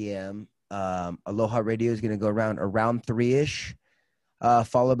 2 p.m. Aloha Radio is going to go around 3-ish,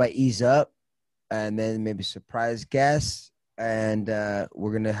 followed by Ease Up, and then maybe surprise guests. And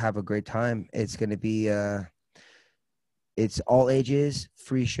we're going to have a great time. It's going to be it's all ages,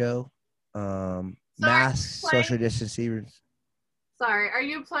 free show, masks, social distancing. Sorry, are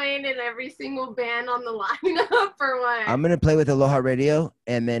you playing in every single band on the lineup or what? I'm going to play with Aloha Radio,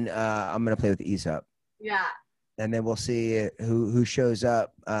 and then I'm going to play with Ease Up. Yeah. And then we'll see who shows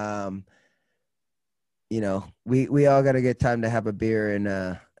up. You know, we all got a good time to have a beer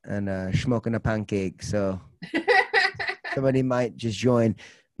and smoking a pancake. So somebody might just join.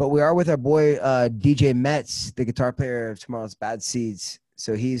 But we are with our boy DJ Metz, the guitar player of Tomorrow's Bad Seeds.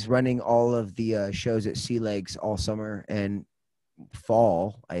 So he's running all of the shows at Sea Legs all summer and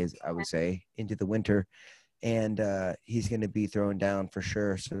fall, I would say, into the winter. And he's going to be throwing down for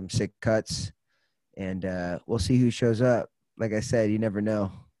sure some sick cuts. And we'll see who shows up. Like I said, you never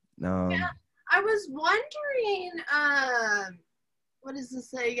know. Yeah, I was wondering, what does this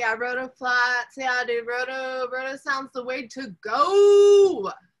say? Yeah, Roto Flats. Yeah, dude, Roto sounds the way to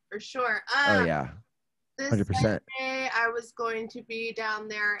go for sure. Oh yeah, 100%. This Sunday, I was going to be down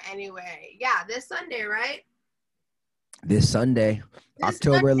there anyway. Yeah, this Sunday, right? This Sunday,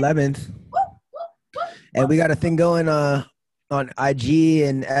 October 11th. Woo, woo, woo. And we got a thing going on IG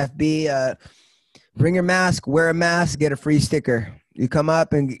and FB. Bring your mask, wear a mask, get a free sticker. You come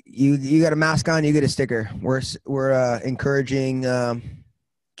up and you got a mask on, you get a sticker. We're encouraging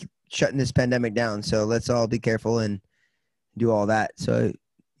shutting this pandemic down. So let's all be careful and do all that. So,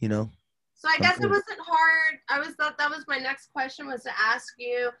 you know. So I guess it wasn't hard. Thought that was my next question, was to ask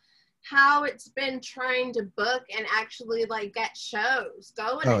you how it's been trying to book and actually like get shows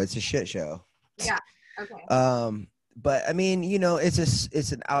going. Oh, it's a shit show. Yeah. Okay. But I mean, you know,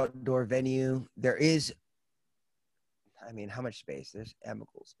 it's an outdoor venue. There is, I mean, how much space? There's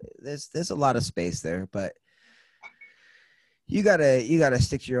amicable space. There's a lot of space there, but you gotta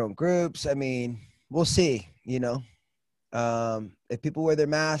stick to your own groups. I mean, we'll see, you know. If people wear their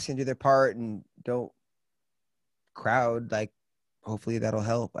masks and do their part and don't crowd, like, hopefully that'll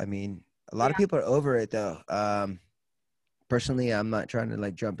help. I mean, a lot of people are over it though. Personally, I'm not trying to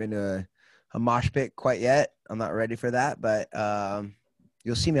like jump into a mosh pit quite yet. I'm not ready for that, but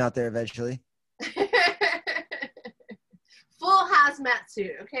you'll see me out there eventually. Full hazmat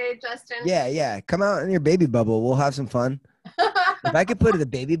suit, okay, Justin? Yeah. Come out in your baby bubble. We'll have some fun. If I could put the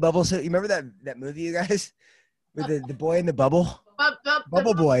baby bubble suit, you remember that movie, you guys? With the boy in the bubble?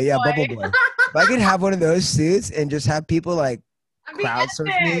 Bubble Boy, yeah, Bubble Boy. If I could have one of those suits and just have people like crowd surf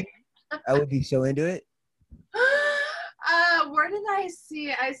me, I would be so into it. Where did I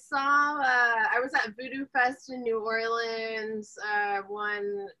see? I saw, I was at Voodoo Fest in New Orleans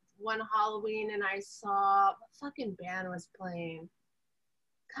one Halloween, and I saw, what fucking band was playing?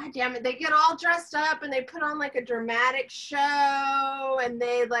 God damn it. They get all dressed up and they put on like a dramatic show, and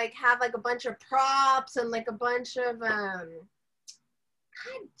they like have like a bunch of props and like a bunch of, God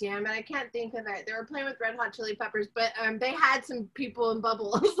damn it, I can't think of it. They were playing with Red Hot Chili Peppers, but they had some people in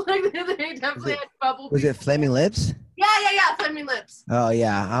bubbles. Like they definitely had bubble. Was it Flaming Lips? Yeah, Flaming Lips. Oh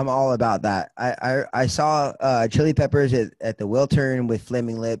yeah, I'm all about that. I saw Chili Peppers at the Wiltern with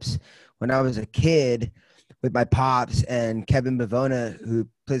Flaming Lips when I was a kid with my pops and Kevin Bavona, who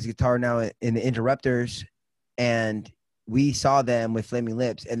plays guitar now in the Interrupters, and we saw them with Flaming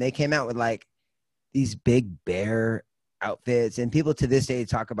Lips, and they came out with like these big bear outfits, and people to this day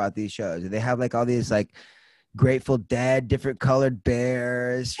talk about these shows. They have like all these like Grateful Dead, different colored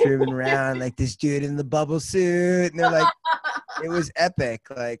bears streaming around, like this dude in the bubble suit, and they're like It was epic.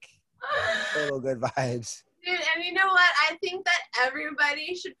 Like total good vibes. Dude, and you know what? I think that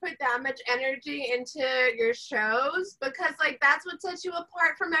everybody should put that much energy into your shows because, like, that's what sets you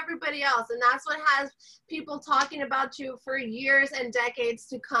apart from everybody else. And that's what has people talking about you for years and decades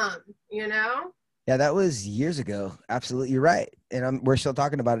to come, you know? Yeah, that was years ago. Absolutely, you're right. And we're still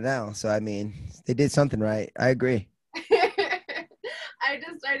talking about it now. So I mean, they did something right. I agree.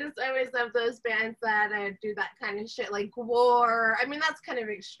 I always love those bands that do that kind of shit, like War. I mean, that's kind of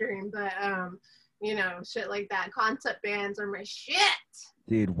extreme, but you know, shit like that. Concept bands are my shit.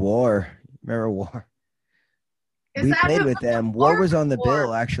 Dude, War. Remember War? Is We that played who- with them. War was on the War?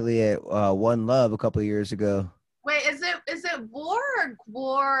 bill actually at One Love a couple of years ago. Wait, is it War or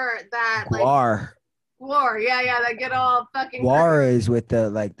War that like War. War? Yeah, that get all fucking War is with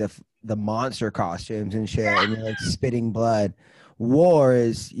the monster costumes and shit, and you're like spitting blood. War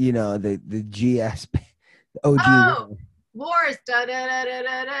is, you know, the GS, the OG. Oh, War. War is da da da da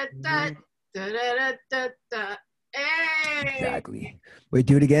da da da da da da da. Hey. Exactly. Wait,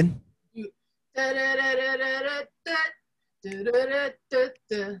 do it again. Da da da da da da da da da da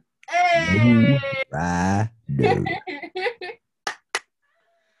da. Hey. Ah, no.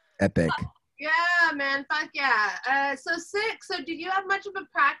 Epic. Yeah, man, fuck yeah. So sick. So do you have much of a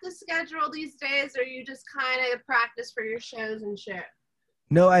practice schedule these days, or you just kind of practice for your shows and shit?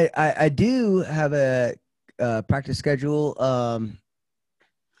 No, I do have a practice schedule.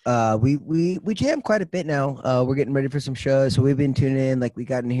 We jam quite a bit now. We're getting ready for some shows, so we've been tuning in. Like we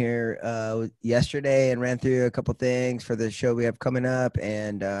got in here yesterday and ran through a couple things for the show we have coming up.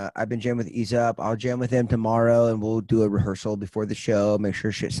 And I've been jamming with Ease Up. I'll jam with him tomorrow, and we'll do a rehearsal before the show. Make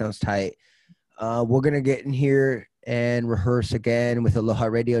sure shit sounds tight. We're gonna get in here and rehearse again with Aloha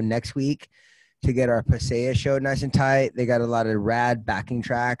Radio next week to get our Pasea show nice and tight. They got a lot of rad backing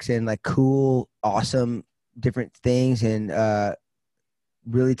tracks and like cool, awesome different things and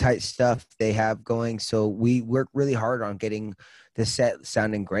really tight stuff they have going. So we work really hard on getting the set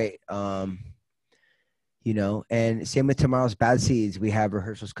sounding great. You know, and same with tomorrow's Bad Seeds. We have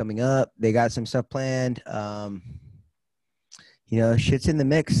rehearsals coming up. They got some stuff planned. You know, shit's in the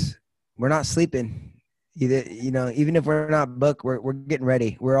mix. We're not sleeping. Either, you know, even if we're not booked, we're getting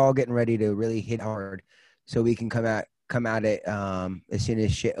ready. We're all getting ready to really hit hard so we can come at it as soon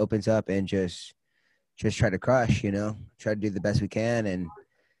as shit opens up and just try to crush, you know, try to do the best we can, and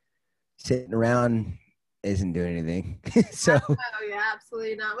sitting around isn't doing anything. So Oh yeah,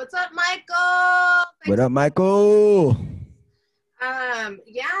 absolutely not. What's up, Michael? what up, Michael?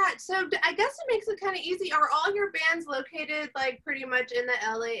 Yeah, so I guess it makes it kind of easy. Are all your bands located like pretty much in the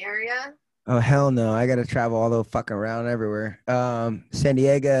LA area? Oh hell no, I gotta travel all the fucking around everywhere. San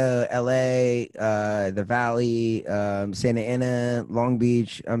Diego, LA, the Valley, Santa Ana, Long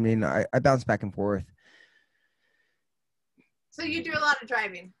Beach. I mean, I bounce back and forth. So you do a lot of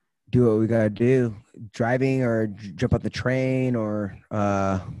driving. Do what we gotta do, driving or jump on the train or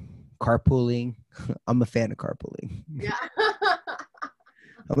carpooling. I'm a fan of carpooling. Yeah.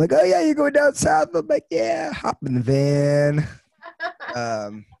 I'm like, oh yeah, you're going down south. I'm like, yeah, hop in the van.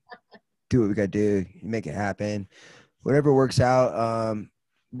 Do what we gotta do, make it happen, whatever works out.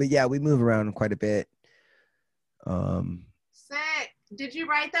 But yeah, we move around quite a bit. Sick. Did you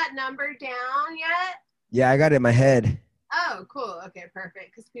write that number down yet? Yeah, I got it in my head. Oh, cool. Okay,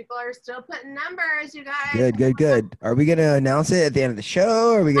 perfect. Because people are still putting numbers, you guys. Good. Are we gonna announce it at the end of the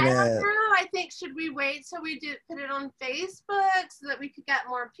show? Or are we I don't gonna? know. I think should we wait till we put it on Facebook so that we could get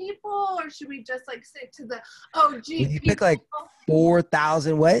more people, or should we just like stick to the OG You people? pick like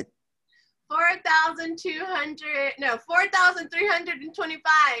 4,000 what?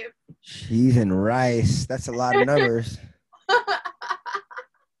 4,325. Cheese and rice. That's a lot of numbers.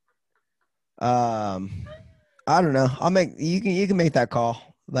 I don't know. You can make that call.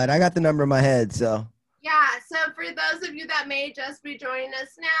 But I got the number in my head, so. Yeah, so for those of you that may just be joining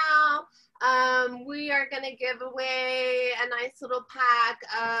us now, we are going to give away a nice little pack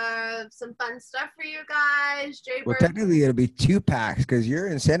of some fun stuff for you guys. Well, Jaybird, technically it'll be 2 packs because you're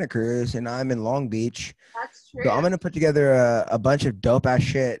in Santa Cruz and I'm in Long Beach. that's true. So I'm gonna put together a bunch of dope ass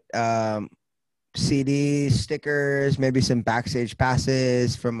shit. CDs, stickers, maybe some backstage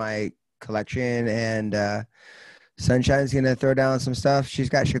passes from my collection, and Sunshine's gonna throw down some stuff. She's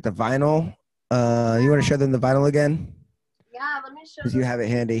got the vinyl. You want to show them the vinyl again? Yeah, let me show Because you have it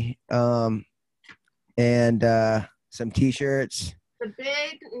handy. And some T-shirts. the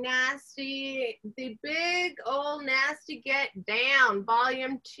big old nasty get down,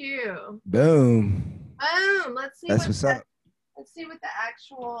 volume 2. Boom. Boom. Let's see That's what's up. Let's see what the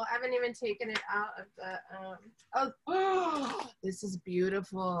actual. I haven't even taken it out of the. Oh, this is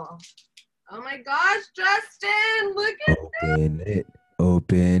beautiful. Oh my gosh, Justin, look at Open it.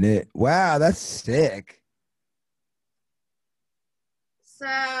 Open it. Wow, that's sick.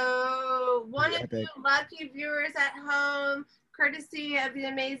 So, one of Epic. you lucky viewers at home, courtesy of the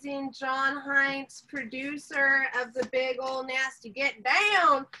amazing John Heinz, producer of the Big Ol' Nasty Get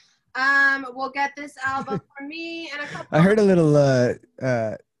Down, will get this album from me and a couple. I heard a little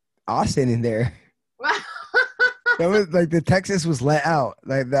Austin in there. That was like the Texas was let out.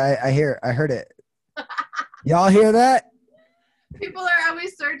 Like I heard it. Y'all hear that? People are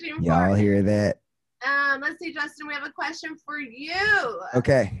always searching for Y'all it. hear that? Let's see, Justin, we have a question for you.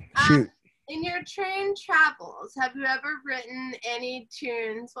 Okay, shoot. In your train travels, have you ever written any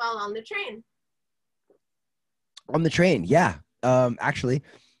tunes while on the train? On the train, yeah. Actually,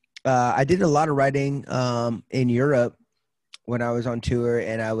 I did a lot of writing in Europe when I was on tour,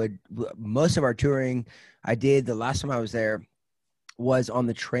 and most of our touring I did the last time I was there was on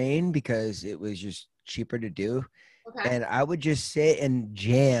the train because it was just cheaper to do. Okay. And I would just sit and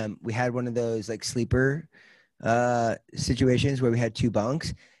jam. We had one of those like sleeper situations where we had 2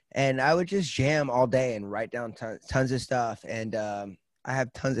 bunks, and I would just jam all day and write down tons of stuff. And I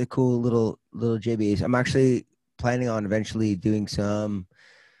have tons of cool little JBs. I'm actually planning on eventually doing some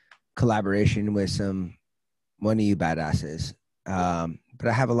collaboration with one of you badasses. But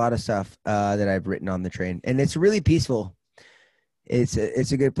I have a lot of stuff that I've written on the train, and it's really peaceful. It's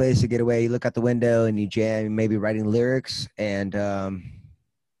a good place to get away. You look out the window and you jam, maybe writing lyrics, and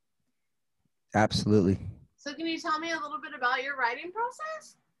absolutely. So can you tell me a little bit about your writing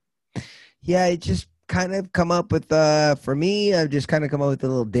process? Yeah, it just kind of come up with for me, I've just kind of come up with a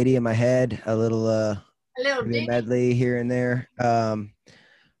little ditty in my head, a little ditty. medley here and there.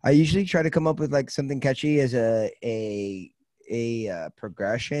 I usually try to come up with like something catchy as a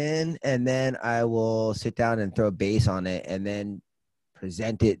progression, and then I will sit down and throw a bass on it and then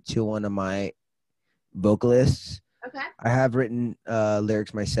present it to one of my vocalists. Okay. I have written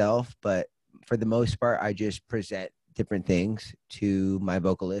lyrics myself, but for the most part, I just present different things to my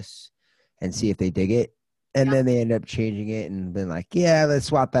vocalists and see if they dig it. And then they end up changing it and been like, yeah, let's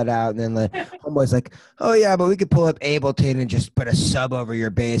swap that out. And then almost like, oh, yeah, but we could pull up Ableton and just put a sub over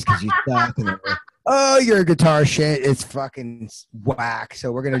your bass because you suck. And then oh, your guitar shit, it's fucking whack.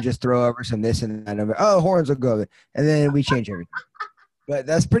 So we're going to just throw over some this and that. Oh, horns will go. And then we change everything. But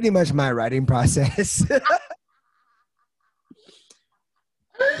that's pretty much my writing process. Yeah,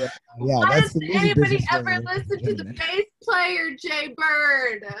 Why that's does anybody ever listen to the bass player, Jay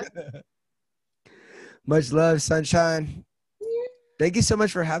Bird? Much love, Sunshine. Thank you so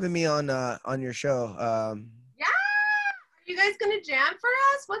much for having me on your show. Yeah. Are you guys going to jam for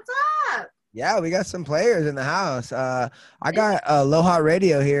us? What's up? Yeah, we got some players in the house. I got Aloha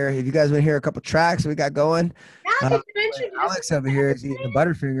Radio here. If you guys want to hear a couple tracks we got going. Yeah, could you introduce Alex over here is eating a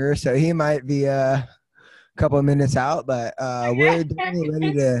Butterfinger, so he might be a couple of minutes out, but we're definitely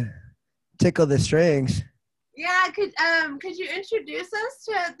ready to tickle the strings. Yeah, could you introduce us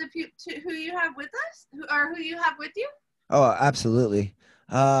to who you have with us, who you have with you? Oh, absolutely.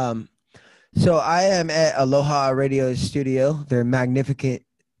 So I am at Aloha Radio Studio. They're magnificent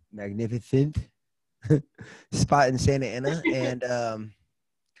spot in Santa Ana, and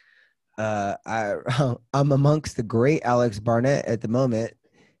I'm amongst the great Alex Barnett at the moment.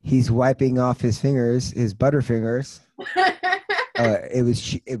 He's wiping off his fingers, his Butterfingers. It was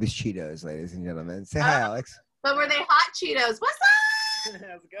Cheetos, ladies and gentlemen. Say hi, Alex. But were they hot Cheetos? What's up?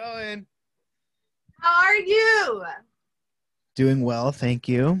 How's it going? How are you? Doing well, thank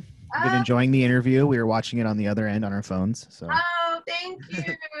you. I've been enjoying the interview. We were watching it on the other end on our phones. So. Oh, thank you.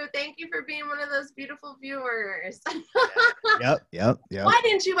 Thank you for being one of those beautiful viewers. Yep. Why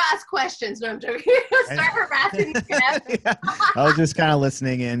didn't you ask questions? No, I'm joking. Start harassing me. Yeah, I was just kind of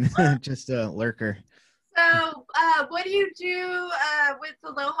listening in, just a lurker. So, what do you do with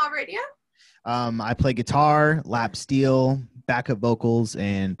Aloha Radio? I play guitar, lap steel, backup vocals,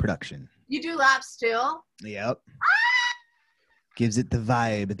 and production. You do lap steel? Yep. Gives it the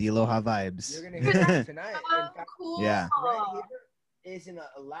vibe, the Aloha vibes. You're gonna hear that tonight. Oh, cool. Yeah. Right here is in a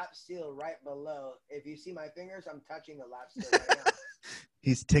lap steel right below. If you see my fingers, I'm touching the lap steel right now.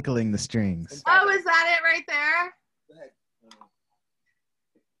 He's tickling the strings. Oh, is that it right there? Go ahead.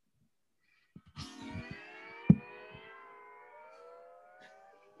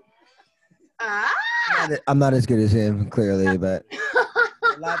 I'm not as good as him, clearly, but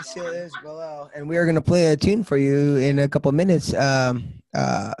the lap steel is below, and we are going to play a tune for you in a couple minutes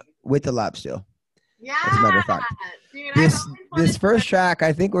with the lap steel. Yeah. As a matter of fact, Dude, this first track,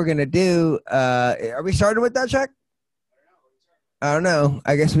 I think we're going to do. Are we starting with that track? I don't know.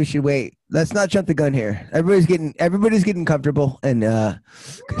 I guess we should wait. Let's not jump the gun here. Everybody's getting comfortable and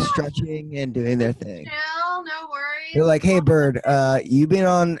stretching and doing their thing. Chill, no worries. They're like, hey, Bird, you've been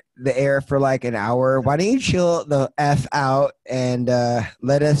on the air for like an hour. Why don't you chill the F out and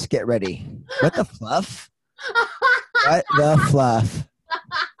let us get ready? What the fluff? What the fluff?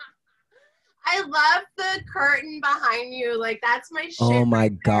 I love the curtain behind you. Like, that's my shit. Oh, my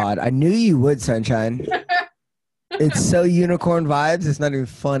right there. God. I knew you would, Sunshine. It's so unicorn vibes. It's not even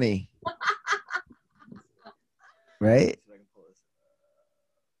funny. Right?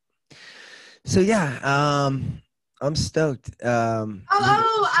 So, yeah. I'm stoked. So tell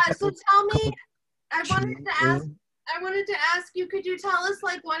me, I wanted to ask you, could you tell us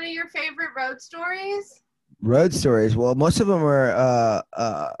like one of your favorite road stories? Road stories. Well, most of them are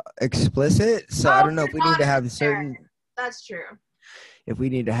explicit, so I don't know if we need to have certain. That's true. If we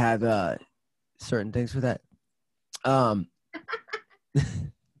need to have certain things for that.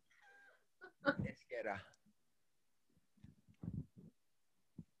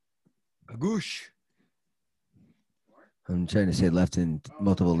 Agoosh. I'm trying to say left in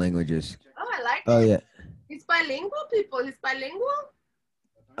multiple languages. Oh, I like it. Oh yeah. He's bilingual, people. He's bilingual.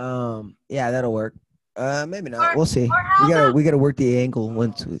 Yeah, that'll work. Maybe not. We'll see. Or We gotta work the angle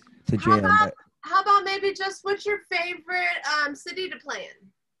once to jam. How about maybe just what's your favorite city to play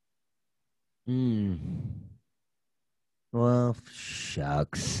in? Well,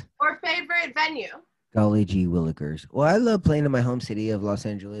 shucks. Or favorite venue? Golly gee willikers. Well, I love playing in my home city of Los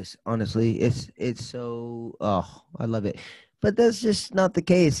Angeles. Honestly, it's so I love it. But that's just not the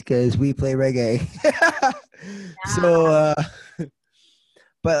case because we play reggae. So,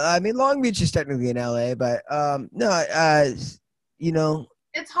 but I mean, Long Beach is technically in LA. But no, you know,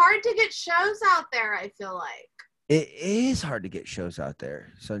 it's hard to get shows out there. I feel like it is hard to get shows out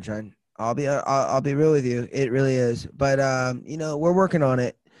there, Sunshine. I'll be real with you. It really is. But you know, we're working on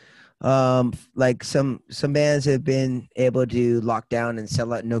it. Like some bands have been able to lock down and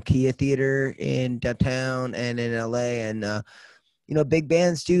sell out Nokia Theater in downtown and in LA, and you know, big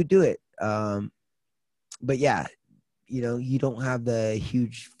bands do it. But yeah, you know, you don't have the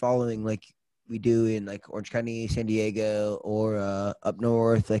huge following like we do in like Orange County, San Diego, or up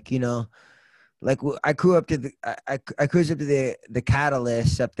north. Like, you know, like I cruise up to the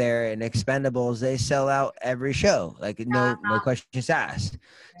Catalyst up there and Expendables. They sell out every show, like no questions asked.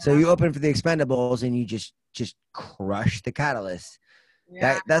 So you open for the Expendables and you just crush the Catalyst.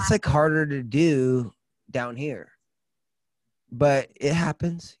 That's like harder to do down here, but it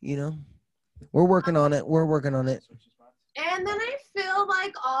happens. You know, we're working on it. And then I feel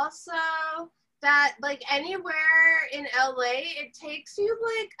like also that like anywhere in LA, it takes you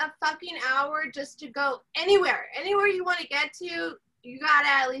like a fucking hour just to go anywhere you want to get to. You gotta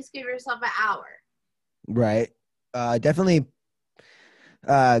at least give yourself an hour. Right. Definitely.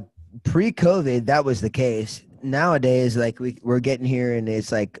 Pre-COVID, that was the case. Nowadays, like we're getting here and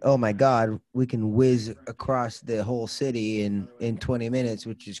it's like, oh my God, we can whiz across the whole city in 20 minutes,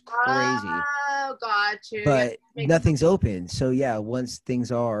 which is crazy. Oh, got you. But nothing's open. So yeah, once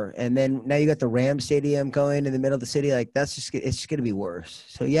things are, and then now you got the Ram Stadium going in the middle of the city, like it's just gonna be worse.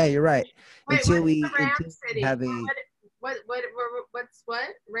 So yeah, you're right. Wait, until we have a what's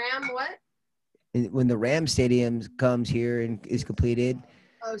Ram what? When the Ram Stadium comes here and is completed.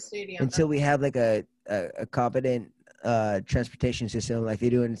 Oh, stadium. Until we have like a competent transportation system like they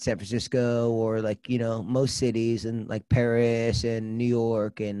do in San Francisco or like, you know, most cities and like Paris and New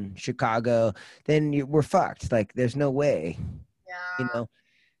York and Chicago, then we're fucked. Like there's no way. Yeah. You know,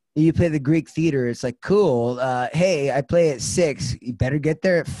 you play the Greek theater. It's like, cool. Hey, I play at 6. You better get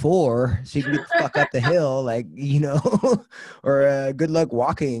there at 4 so you can get the fuck up the hill. Like, you know, or good luck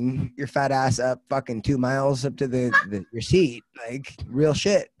walking your fat ass up fucking 2 miles up to your seat. Like real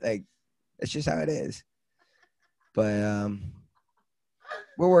shit. Like that's just how it is. But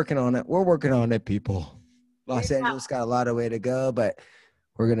we're working on it. We're working on it, people. Los Angeles got a lot of way to go, but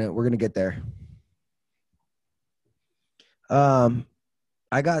we're gonna get there.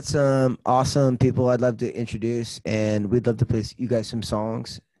 I got some awesome people I'd love to introduce, and we'd love to play you guys some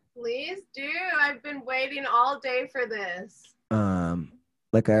songs. Please do. I've been waiting all day for this.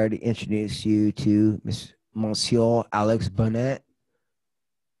 Like I already introduced you to Monsieur Alex Bonnet.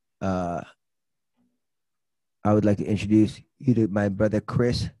 I would like to introduce you to my brother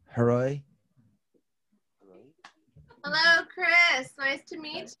Chris Heroy. Hello, Chris. Nice to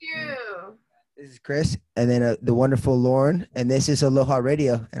meet you. This is Chris, and then the wonderful Lauren, and this is Aloha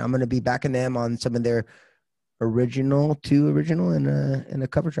Radio, and I'm going to be backing them on some of their original and a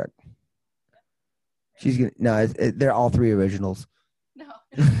cover track. She's gonna they're all 3 originals. No.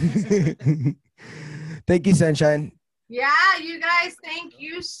 Thank you, Sunshine. Yeah, you guys, thank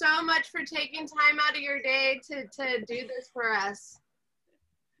you so much for taking time out of your day to do this for us.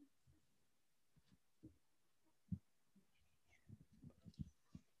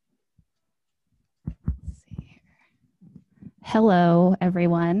 Let's see here. Hello,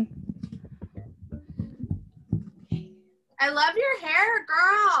 everyone. I love your hair,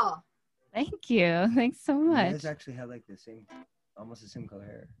 girl. Thank you. Thanks so You much. guys actually have like the same, almost the same color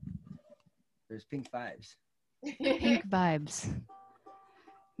hair. There's pink vibes. Pink vibes.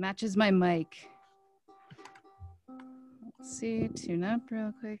 Matches my mic. Let's see, tune up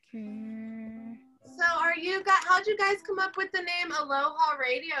real quick here. So how'd you guys come up with the name Aloha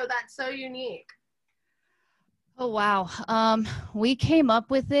Radio? That's so unique. Oh, wow. We came up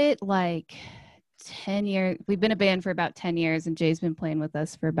with it like 10 years. We've been a band for about 10 years, and Jay's been playing with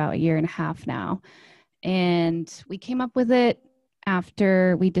us for about a year and a half now. And we came up with it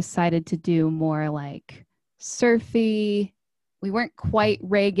after we decided to do more like surfy. We weren't quite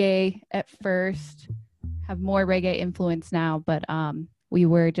reggae at first, have more reggae influence now, but we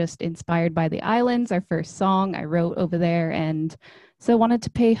were just inspired by the islands. Our first song I wrote over there, and so wanted to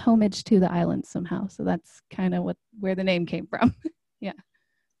pay homage to the islands somehow. So that's kind of where the name came from. Yeah.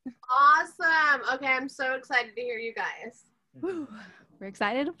 Awesome. Okay, I'm so excited to hear you guys. Woo. We're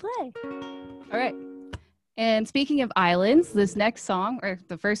excited to play. All right. And speaking of islands, this next song, or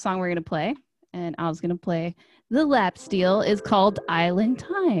the first song we're going to play, and I was going to play the lap steel, is called Island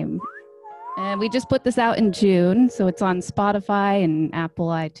Time. And we just put this out in June, so it's on Spotify and Apple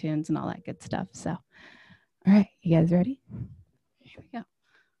iTunes and all that good stuff. So, all right, you guys ready? Here we go.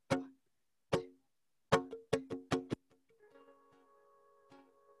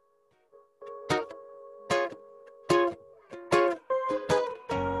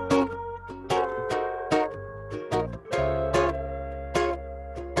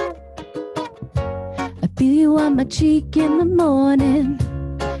 I feel you on my cheek in the morning.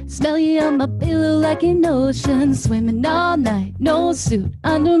 Smell you on my pillow like an ocean. Swimming all night, no suit,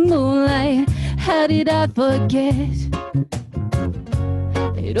 under moonlight. How did I forget?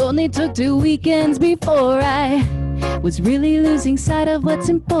 It only took 2 weekends before I was really losing sight of what's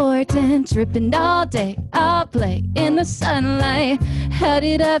important. Tripping all day, I'll play in the sunlight. How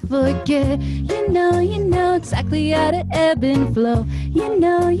did I forget? You know exactly how to ebb and flow. You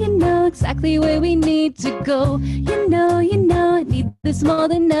know exactly where we need to go. You know, I need this more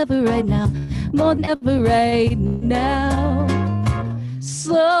than ever right now. More than ever right now.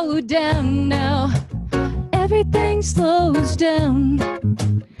 Slow down now. Everything slows down.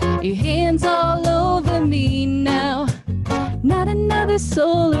 Your hands all over me now. Not another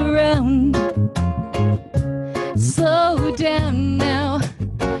soul around. Slow down now.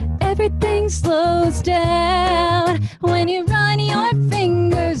 Everything slows down when you run your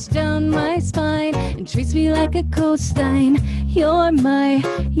fingers down my spine and treats me like a coastline. You're my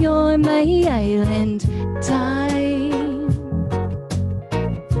island time.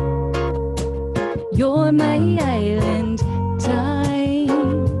 You're my island time.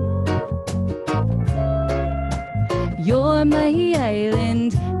 You're my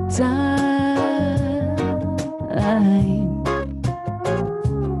island time.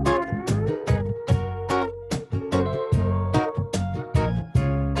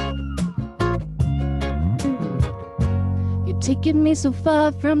 You're taking me so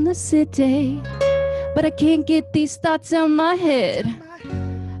far from the city, but I can't get these thoughts out my head.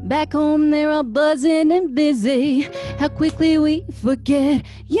 Back home, they're all buzzing and busy. How quickly we forget.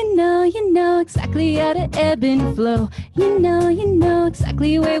 You know exactly how to ebb and flow. You know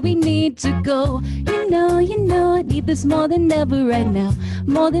exactly where we need to go. You know I need this more than ever right now.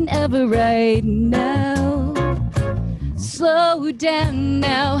 More than ever right now. Slow down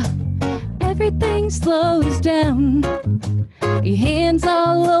now. Everything slows down. Your hands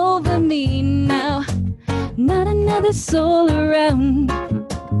all over me now. Not another soul around.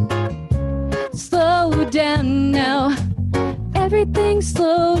 Slow down now. Everything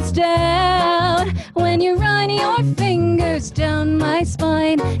slows down when you run your fingers down my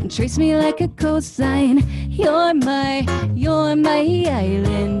spine and trace me like a coastline. You're my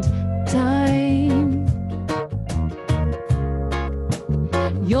island time.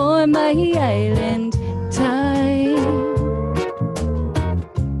 You're my island time.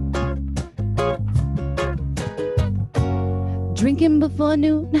 Drinking before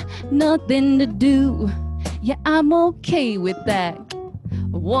noon, nothing to do. Yeah, I'm okay with that.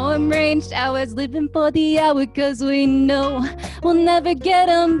 Warm range showers, living for the hour, 'cause we know we'll never get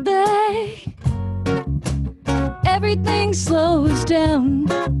them back. Everything slows down.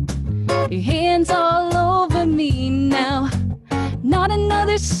 Your hands all over me now. Not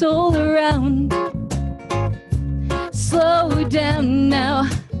another soul around. slow down now.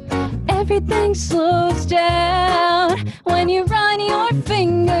 Everything slows down when you run your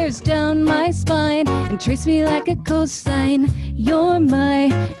fingers down my spine and trace me like a coastline. You're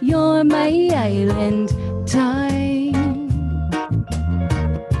my island time.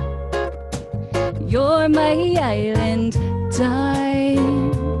 You're my island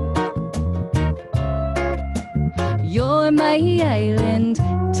time. You're my island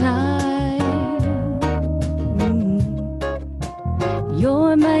time.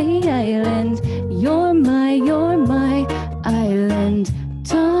 You're my island. You're my island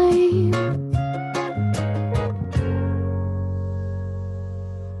time.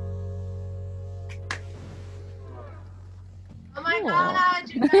 Oh my God,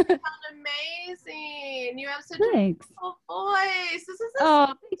 you guys sound amazing. You have such a Thanks. beautiful voice. This is a Oh,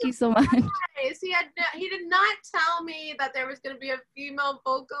 thank you so much. surprise. He did not tell me that there was going to be a female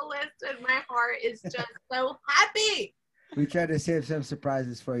vocalist, and my heart is just so happy. We tried to save some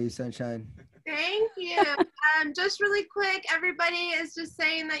surprises for you, Sunshine. Thank you. Just really quick, everybody is just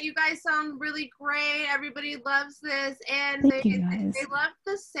saying that you guys sound really great. Everybody loves this, and Thank you, guys. they love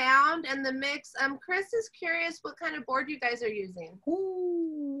the sound and the mix. Chris is curious what kind of board you guys are using.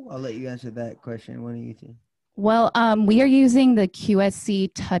 Ooh, I'll let you answer that question. One of you two. Well, we are using the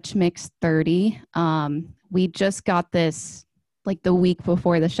QSC Touch Mix 30. We just got this like the week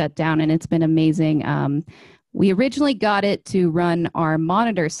before the shutdown, and it's been amazing. We originally got it to run our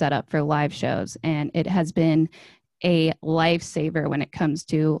monitor setup for live shows, and it has been a lifesaver when it comes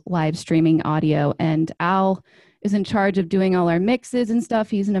to live streaming audio. And Al is in charge of doing all our mixes and stuff.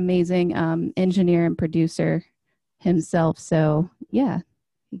 He's an amazing engineer and producer himself. So yeah,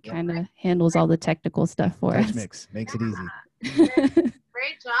 he kind of handles all the technical stuff for Touch us. Mix makes it easy.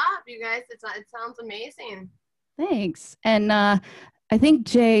 Great job, you guys. It sounds amazing. Thanks. And I think,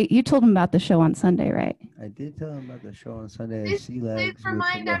 Jay, you told him about the show on Sunday, right? I did tell him about the show on Sunday. Please- Sea Legs. please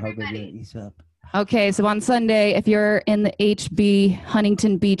remind everybody. East Up. Okay, so on Sunday, if you're in the HB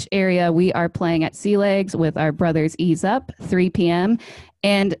Huntington Beach area, we are playing at Sea Legs with our brothers Ease Up, 3 p.m.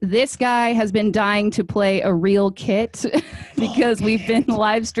 And this guy has been dying to play a real kit because we've been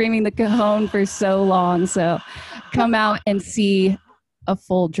live streaming the Cajon for so long. So come out and see a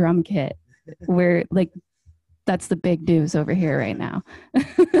full drum kit. We're like, that's the big news over here right now.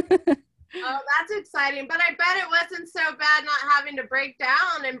 Oh, that's exciting. But I bet it wasn't so bad not having to break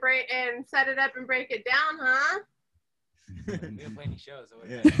down and set it up and break it down, huh? We didn't play any shows. So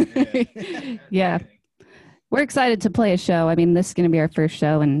Yeah. We're excited to play a show. I mean, this is going to be our first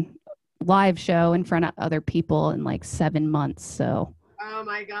show and live show in front of other people in like 7 months. So Oh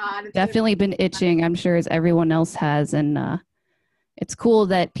my God. It's definitely been itching, I'm sure, as everyone else has. And it's cool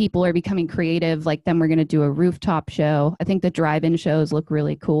that people are becoming creative. Like then we're going to do a rooftop show. I think the drive-in shows look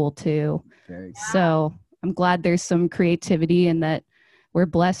really cool too. Very So I'm glad there's some creativity and that we're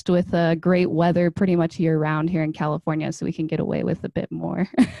blessed with great weather pretty much year round here in California, so we can get away with a bit more.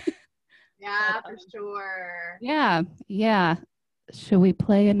 Yeah, for sure. Yeah. Should we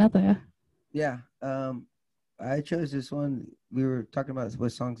play another? Yeah. I chose this one. We were talking about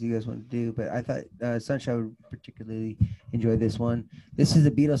what songs you guys want to do, but I thought Sunshine would particularly enjoy this one. This is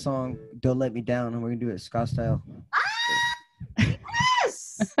the Beatles song, Don't Let Me Down, and we're going to do it ska style.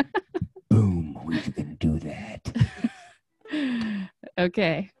 Yes. Boom. We can do that.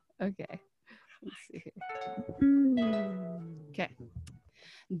 Okay. Let's see here. Okay.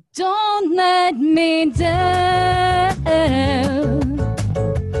 Don't let me down.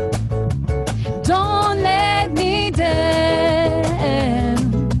 Don't let me down.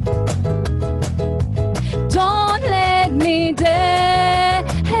 Don't let me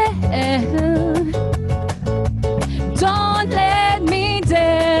down. Don't let me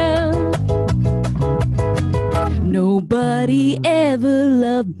down. Nobody ever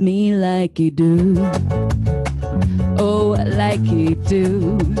loved me like you do. Oh, like he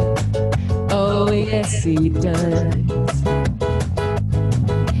do. Oh, yes, he does.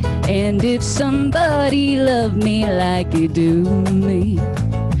 And if somebody loved me like you do me,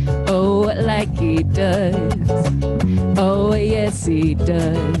 oh, like he does. Oh, yes, he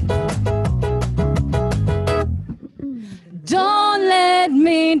does. Don't let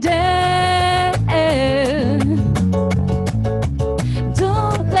me down.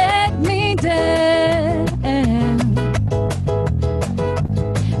 Don't let me down.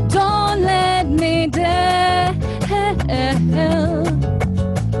 Don't let me down.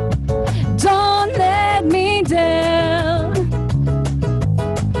 Don't let me down.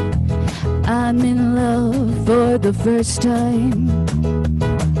 I'm in love for the first time.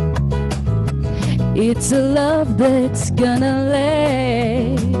 It's a love that's gonna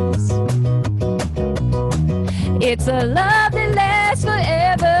last. It's a love that lasts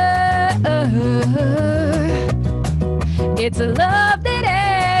forever. It's a love that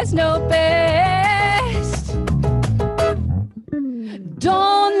has no past.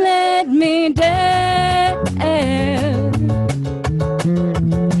 Don't let me down.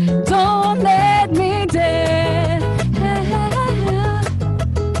 Don't let me down.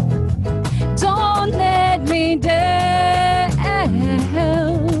 Don't let me down.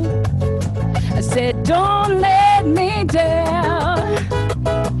 I said, don't let me down.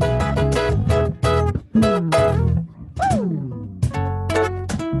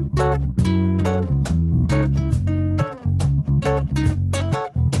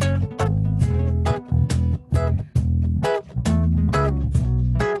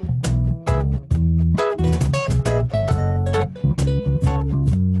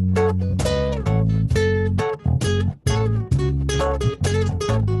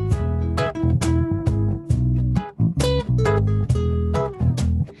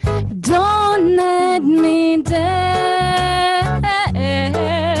 Don't let me down.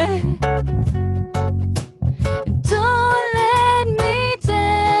 Don't let me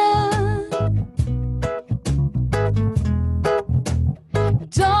down.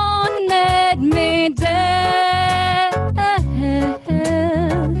 Don't let me down.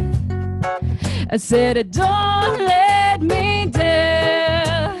 I said, don't let me down.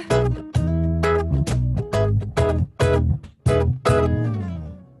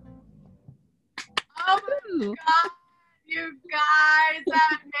 Oh my god, you guys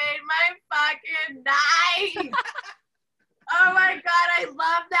have made my fucking night. Oh my god, I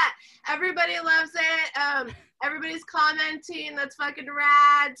love that. Everybody loves it. Everybody's commenting. That's fucking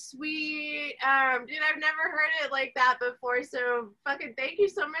rad, sweet. Dude, I've never heard it like that before. So fucking thank you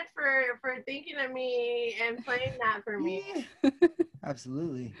so much for thinking of me and playing that for me.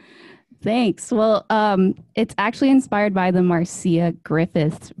 Absolutely. Thanks. Well, it's actually inspired by the Marcia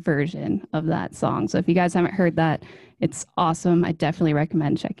Griffiths version of that song. So if you guys haven't heard that, it's awesome. I definitely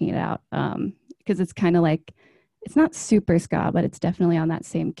recommend checking it out because it's kind of like, it's not super ska, but it's definitely on that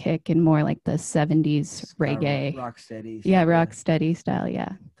same kick and more like the 70s reggae. Rock steady. Yeah, rock steady style. Yeah,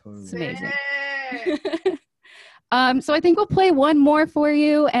 Totally. it's amazing. Sick. So I think we'll play one more for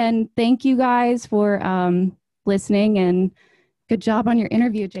you. And thank you guys for listening and good job on your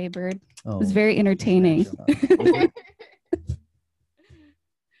interview, Jay Bird. Oh, It was very entertaining.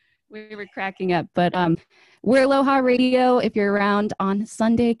 We were cracking up, but we're Aloha Radio. If you're around on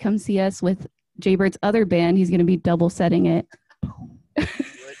Sunday, come see us with Jay Bird's other band. He's going to be double setting it.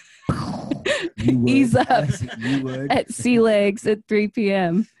 Ease up at Sea Legs at 3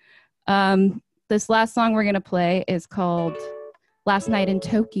 p.m. This last song we're going to play is called Last Night in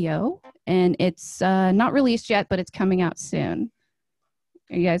Tokyo, and it's not released yet, but it's coming out soon.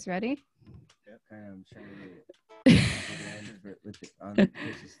 Are you guys ready? I'm trying to get it.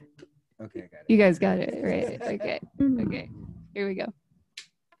 Okay, I got it. You guys got it, right? Okay. Okay. Here we go.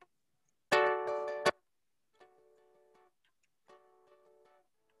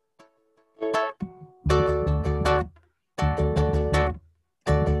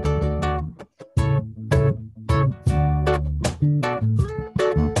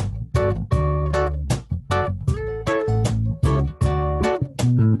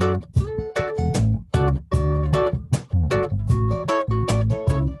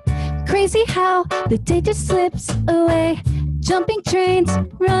 Crazy how the day just slips away. Jumping trains,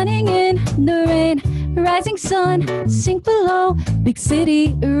 running in the rain. Rising sun, sink below, big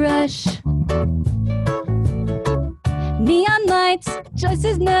city rush. Neon lights,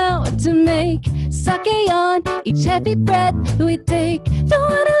 choices now to make. Sake on each heavy breath we take. Don't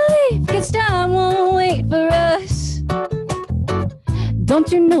wanna leave, 'cause time won't wait for us.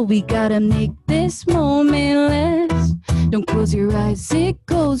 Don't you know we gotta make this moment last? Don't close your eyes, it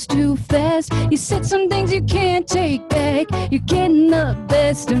goes too fast. You said some things you can't take back. You're getting the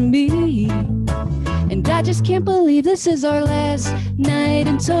best of me. And I just can't believe this is our last night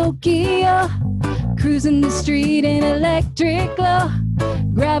in Tokyo. Cruising the street in electric glow.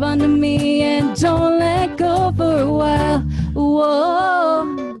 Grab onto me and don't let go for a while.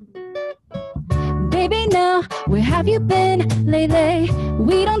 Whoa. Baby, now, where have you been lately?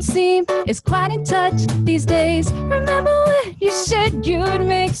 We don't seem as quite in touch these days. Remember when you said you'd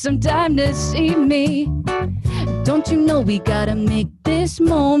make some time to see me? Don't you know we gotta make this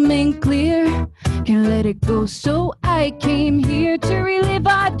moment clear? Can't let it go, so I came here to relive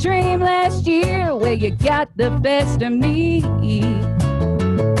our dream last year, where you got the best of me.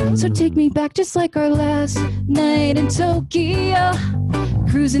 So take me back just like our last night in Tokyo.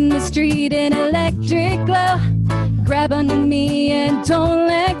 Cruising the street in electric glow. Grab onto me and don't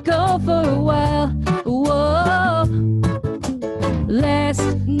let go for a while. Whoa. Last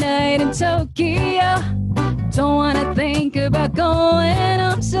night in Tokyo. Don't wanna think about going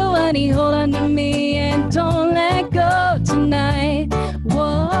home, so honey, hold on to me and don't let go tonight.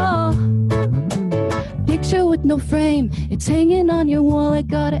 Whoa. Picture with no frame, it's hanging on your wall. I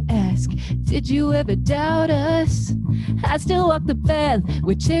gotta ask, did you ever doubt us? I still walk the path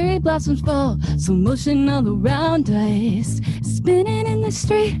where cherry blossoms fall, slow motion all around us. Spinning in the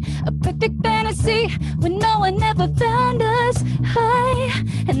street, a perfect fantasy when no one ever found us. Hi,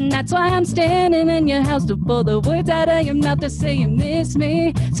 and that's why I'm standing in your house to pull the words out of your mouth to say you miss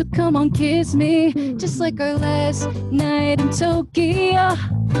me. So come on, kiss me, just like our last night in Tokyo.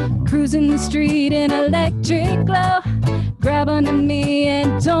 Cruising the street in electric glow. Grab onto me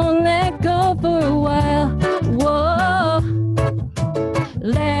and don't let go for a while. Whoa.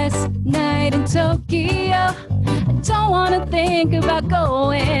 Last night in Tokyo. I don't wanna think about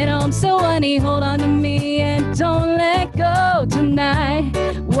going home, so honey, hold on to me and don't let go tonight.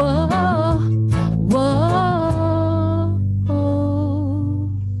 Whoa, whoa,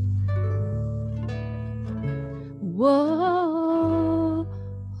 whoa,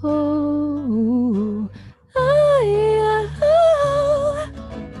 oh, oh, yeah, oh.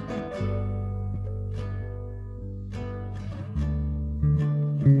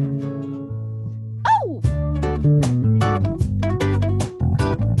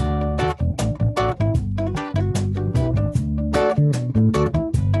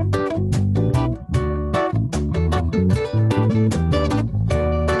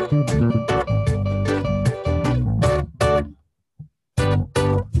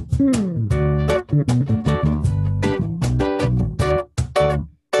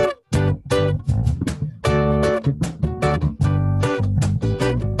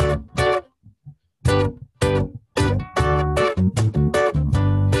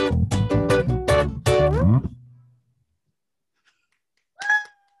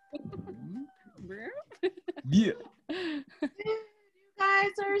 Yeah. You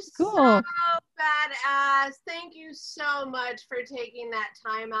guys are Cool. so badass. Thank you so much for taking that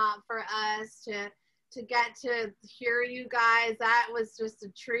time out for us to get to hear you guys. That was just a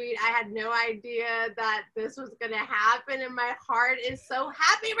treat. I had no idea that this was going to happen, and my heart is so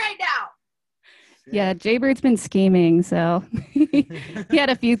happy right now. Yeah, Jaybird's been scheming, so he had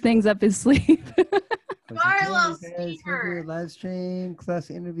a few things up his sleeve. Marlo Guys, maybe Schemer. a live stream, class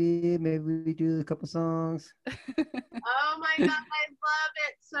interview. Maybe we do a couple songs. Oh my God, I love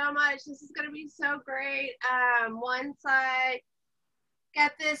it so much. This is going to be so great. Once I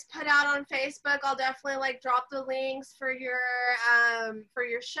get this put out on Facebook, I'll definitely like drop the links for your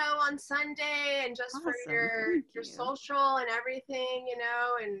show on Sunday and just for Awesome. your Thank you. social and everything, you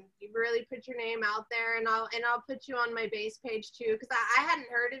know, and you really put your name out there, and I'll put you on my base page too, because I hadn't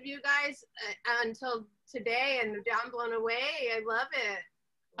heard of you guys until today, and I'm blown away. I love it.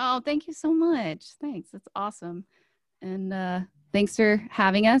 Oh, thank you so much. Thanks. That's awesome. And thanks for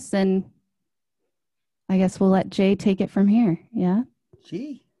having us. And I guess we'll let Jay take it from here. Yeah.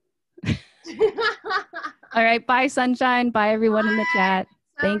 Gee. All right. Bye, Sunshine. Bye, everyone in the chat.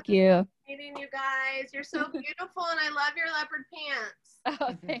 So Thank you. meeting you guys. You're so beautiful, and I love your leopard pants.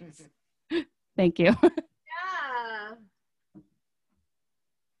 Oh, thanks. Thank you. Yeah.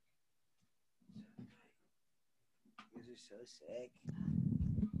 You guys are so sick.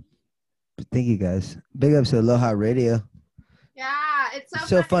 Thank you guys. Big ups to Aloha Radio. Yeah, it's so, It's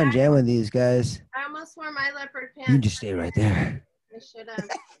so fun funny. jamming with these guys. I almost wore my leopard You pants. can just stay right there. I should have.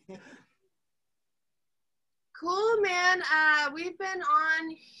 Cool, man. We've been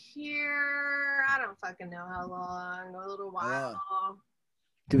on here, I don't fucking know how long, a little while.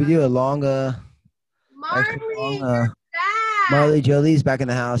 Did we do a long Marley, long, you're back. Marley Jolie's back in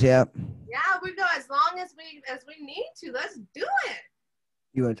the house, yeah. Yeah, we go as long as we need to. Let's do it.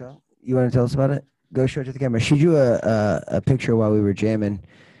 You want to tell? You want to tell us about it? Go show it to the camera. She drew a picture while we were jamming.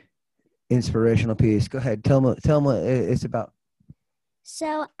 Inspirational piece. Go ahead. Tell them what it's about.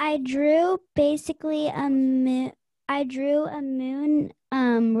 So I drew basically a moon. I drew a moon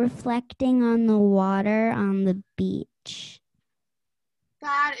reflecting on the water on the beach.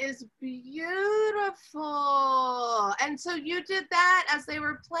 That is beautiful. And so you did that as they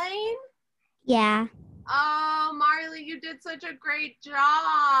were playing? Yeah. Oh, Marley, you did such a great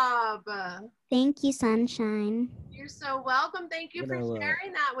job. Thank you, Sunshine. You're so welcome. Thank you for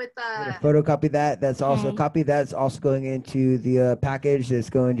sharing that with I'm us. gonna photocopy that. That's also Okay. copy. That's also going into the package that's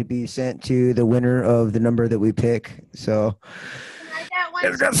going to be sent to the winner of the number that we pick. So Can I get one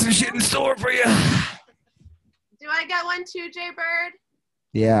I've got some shit too? in store for you. Do I get one too, Jay Bird?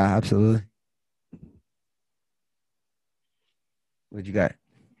 Yeah, absolutely. What you got?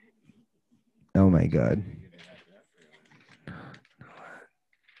 Oh my God.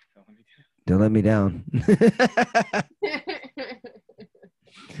 Don't let me down.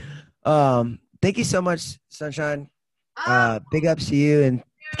 Thank you so much, Sunshine. Big ups to you, and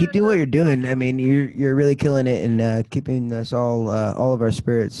keep doing what you're doing. I mean, you're really killing it, and keeping us all of our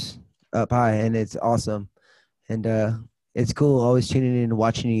spirits up high, and it's awesome. And it's cool always tuning in and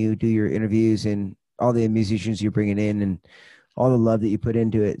watching you do your interviews and all the musicians you're bringing in and all the love that you put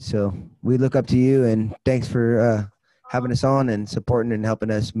into it. So we look up to you, and thanks for having us on and supporting and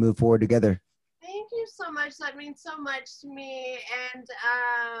helping us move forward together. Thank you so much. That means so much to me.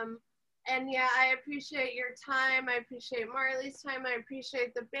 And yeah, I appreciate your time. I appreciate Marley's time. I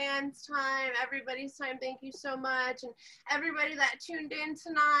appreciate the band's time, everybody's time. Thank you so much. And everybody that tuned in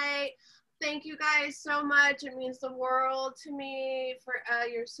tonight, thank you guys so much. It means the world to me for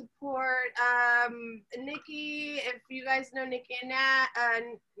your support. Nikki, if you guys know Nikki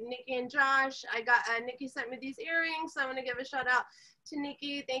and Nikki and Josh, Nikki sent me these earrings, so I want to give a shout out to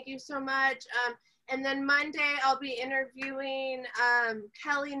Nikki. Thank you so much. And then Monday, I'll be interviewing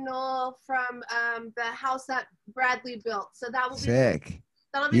Kelly Knoll from the house that Bradley built. So that will be sick.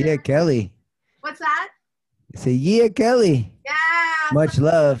 That'll be Yeah, Kelly. What's that? Say yeah, Kelly. Yeah. Much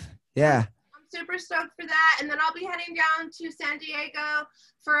love. Yeah. I'm super stoked for that. And then I'll be heading down to San Diego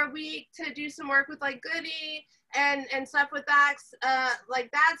for a week to do some work with like Goody and stuff with Dax like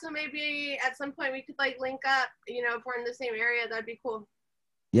that. So maybe at some point we could like link up, you know, if we're in the same area, that'd be cool.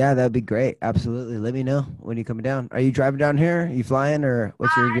 Yeah, that'd be great. Absolutely. Let me know when you're coming down. Are you driving down here? Are you flying, or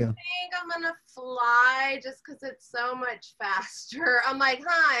what's your deal? I think I'm gonna fly just because it's so much faster. I'm like,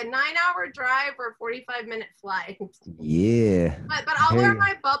 a 9-hour drive or 45-minute flight. Yeah. But I'll wear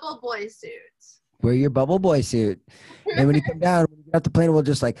my Bubble Boy suit. Wear your Bubble Boy suit. And when you come down, when you get off the plane, we'll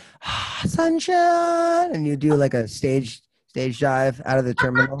just like, sunshine. And you do like a stage dive out of the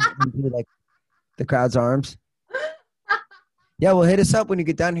terminal into like the crowd's arms. Yeah, well, hit us up when you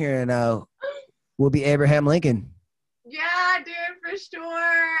get down here, and we'll be Abraham Lincoln. Yeah, dude, for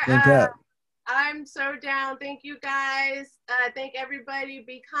sure. Link up. I'm so down. Thank you, guys. Thank everybody.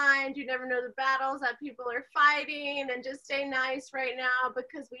 Be kind. You never know the battles that people are fighting, and just stay nice right now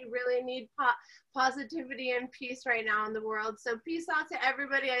because we really need positivity and peace right now in the world. So peace out to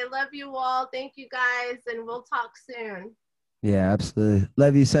everybody. I love you all. Thank you, guys, and we'll talk soon. Yeah, absolutely.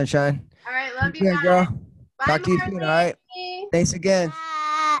 Love you, Sunshine. All right, love Take you, care, guys. girl. Bye, Talk to you soon, all right? Thanks again.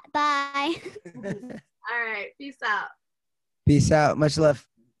 Bye. All right, peace out. Peace out. Much love.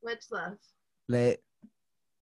 Much love. Late.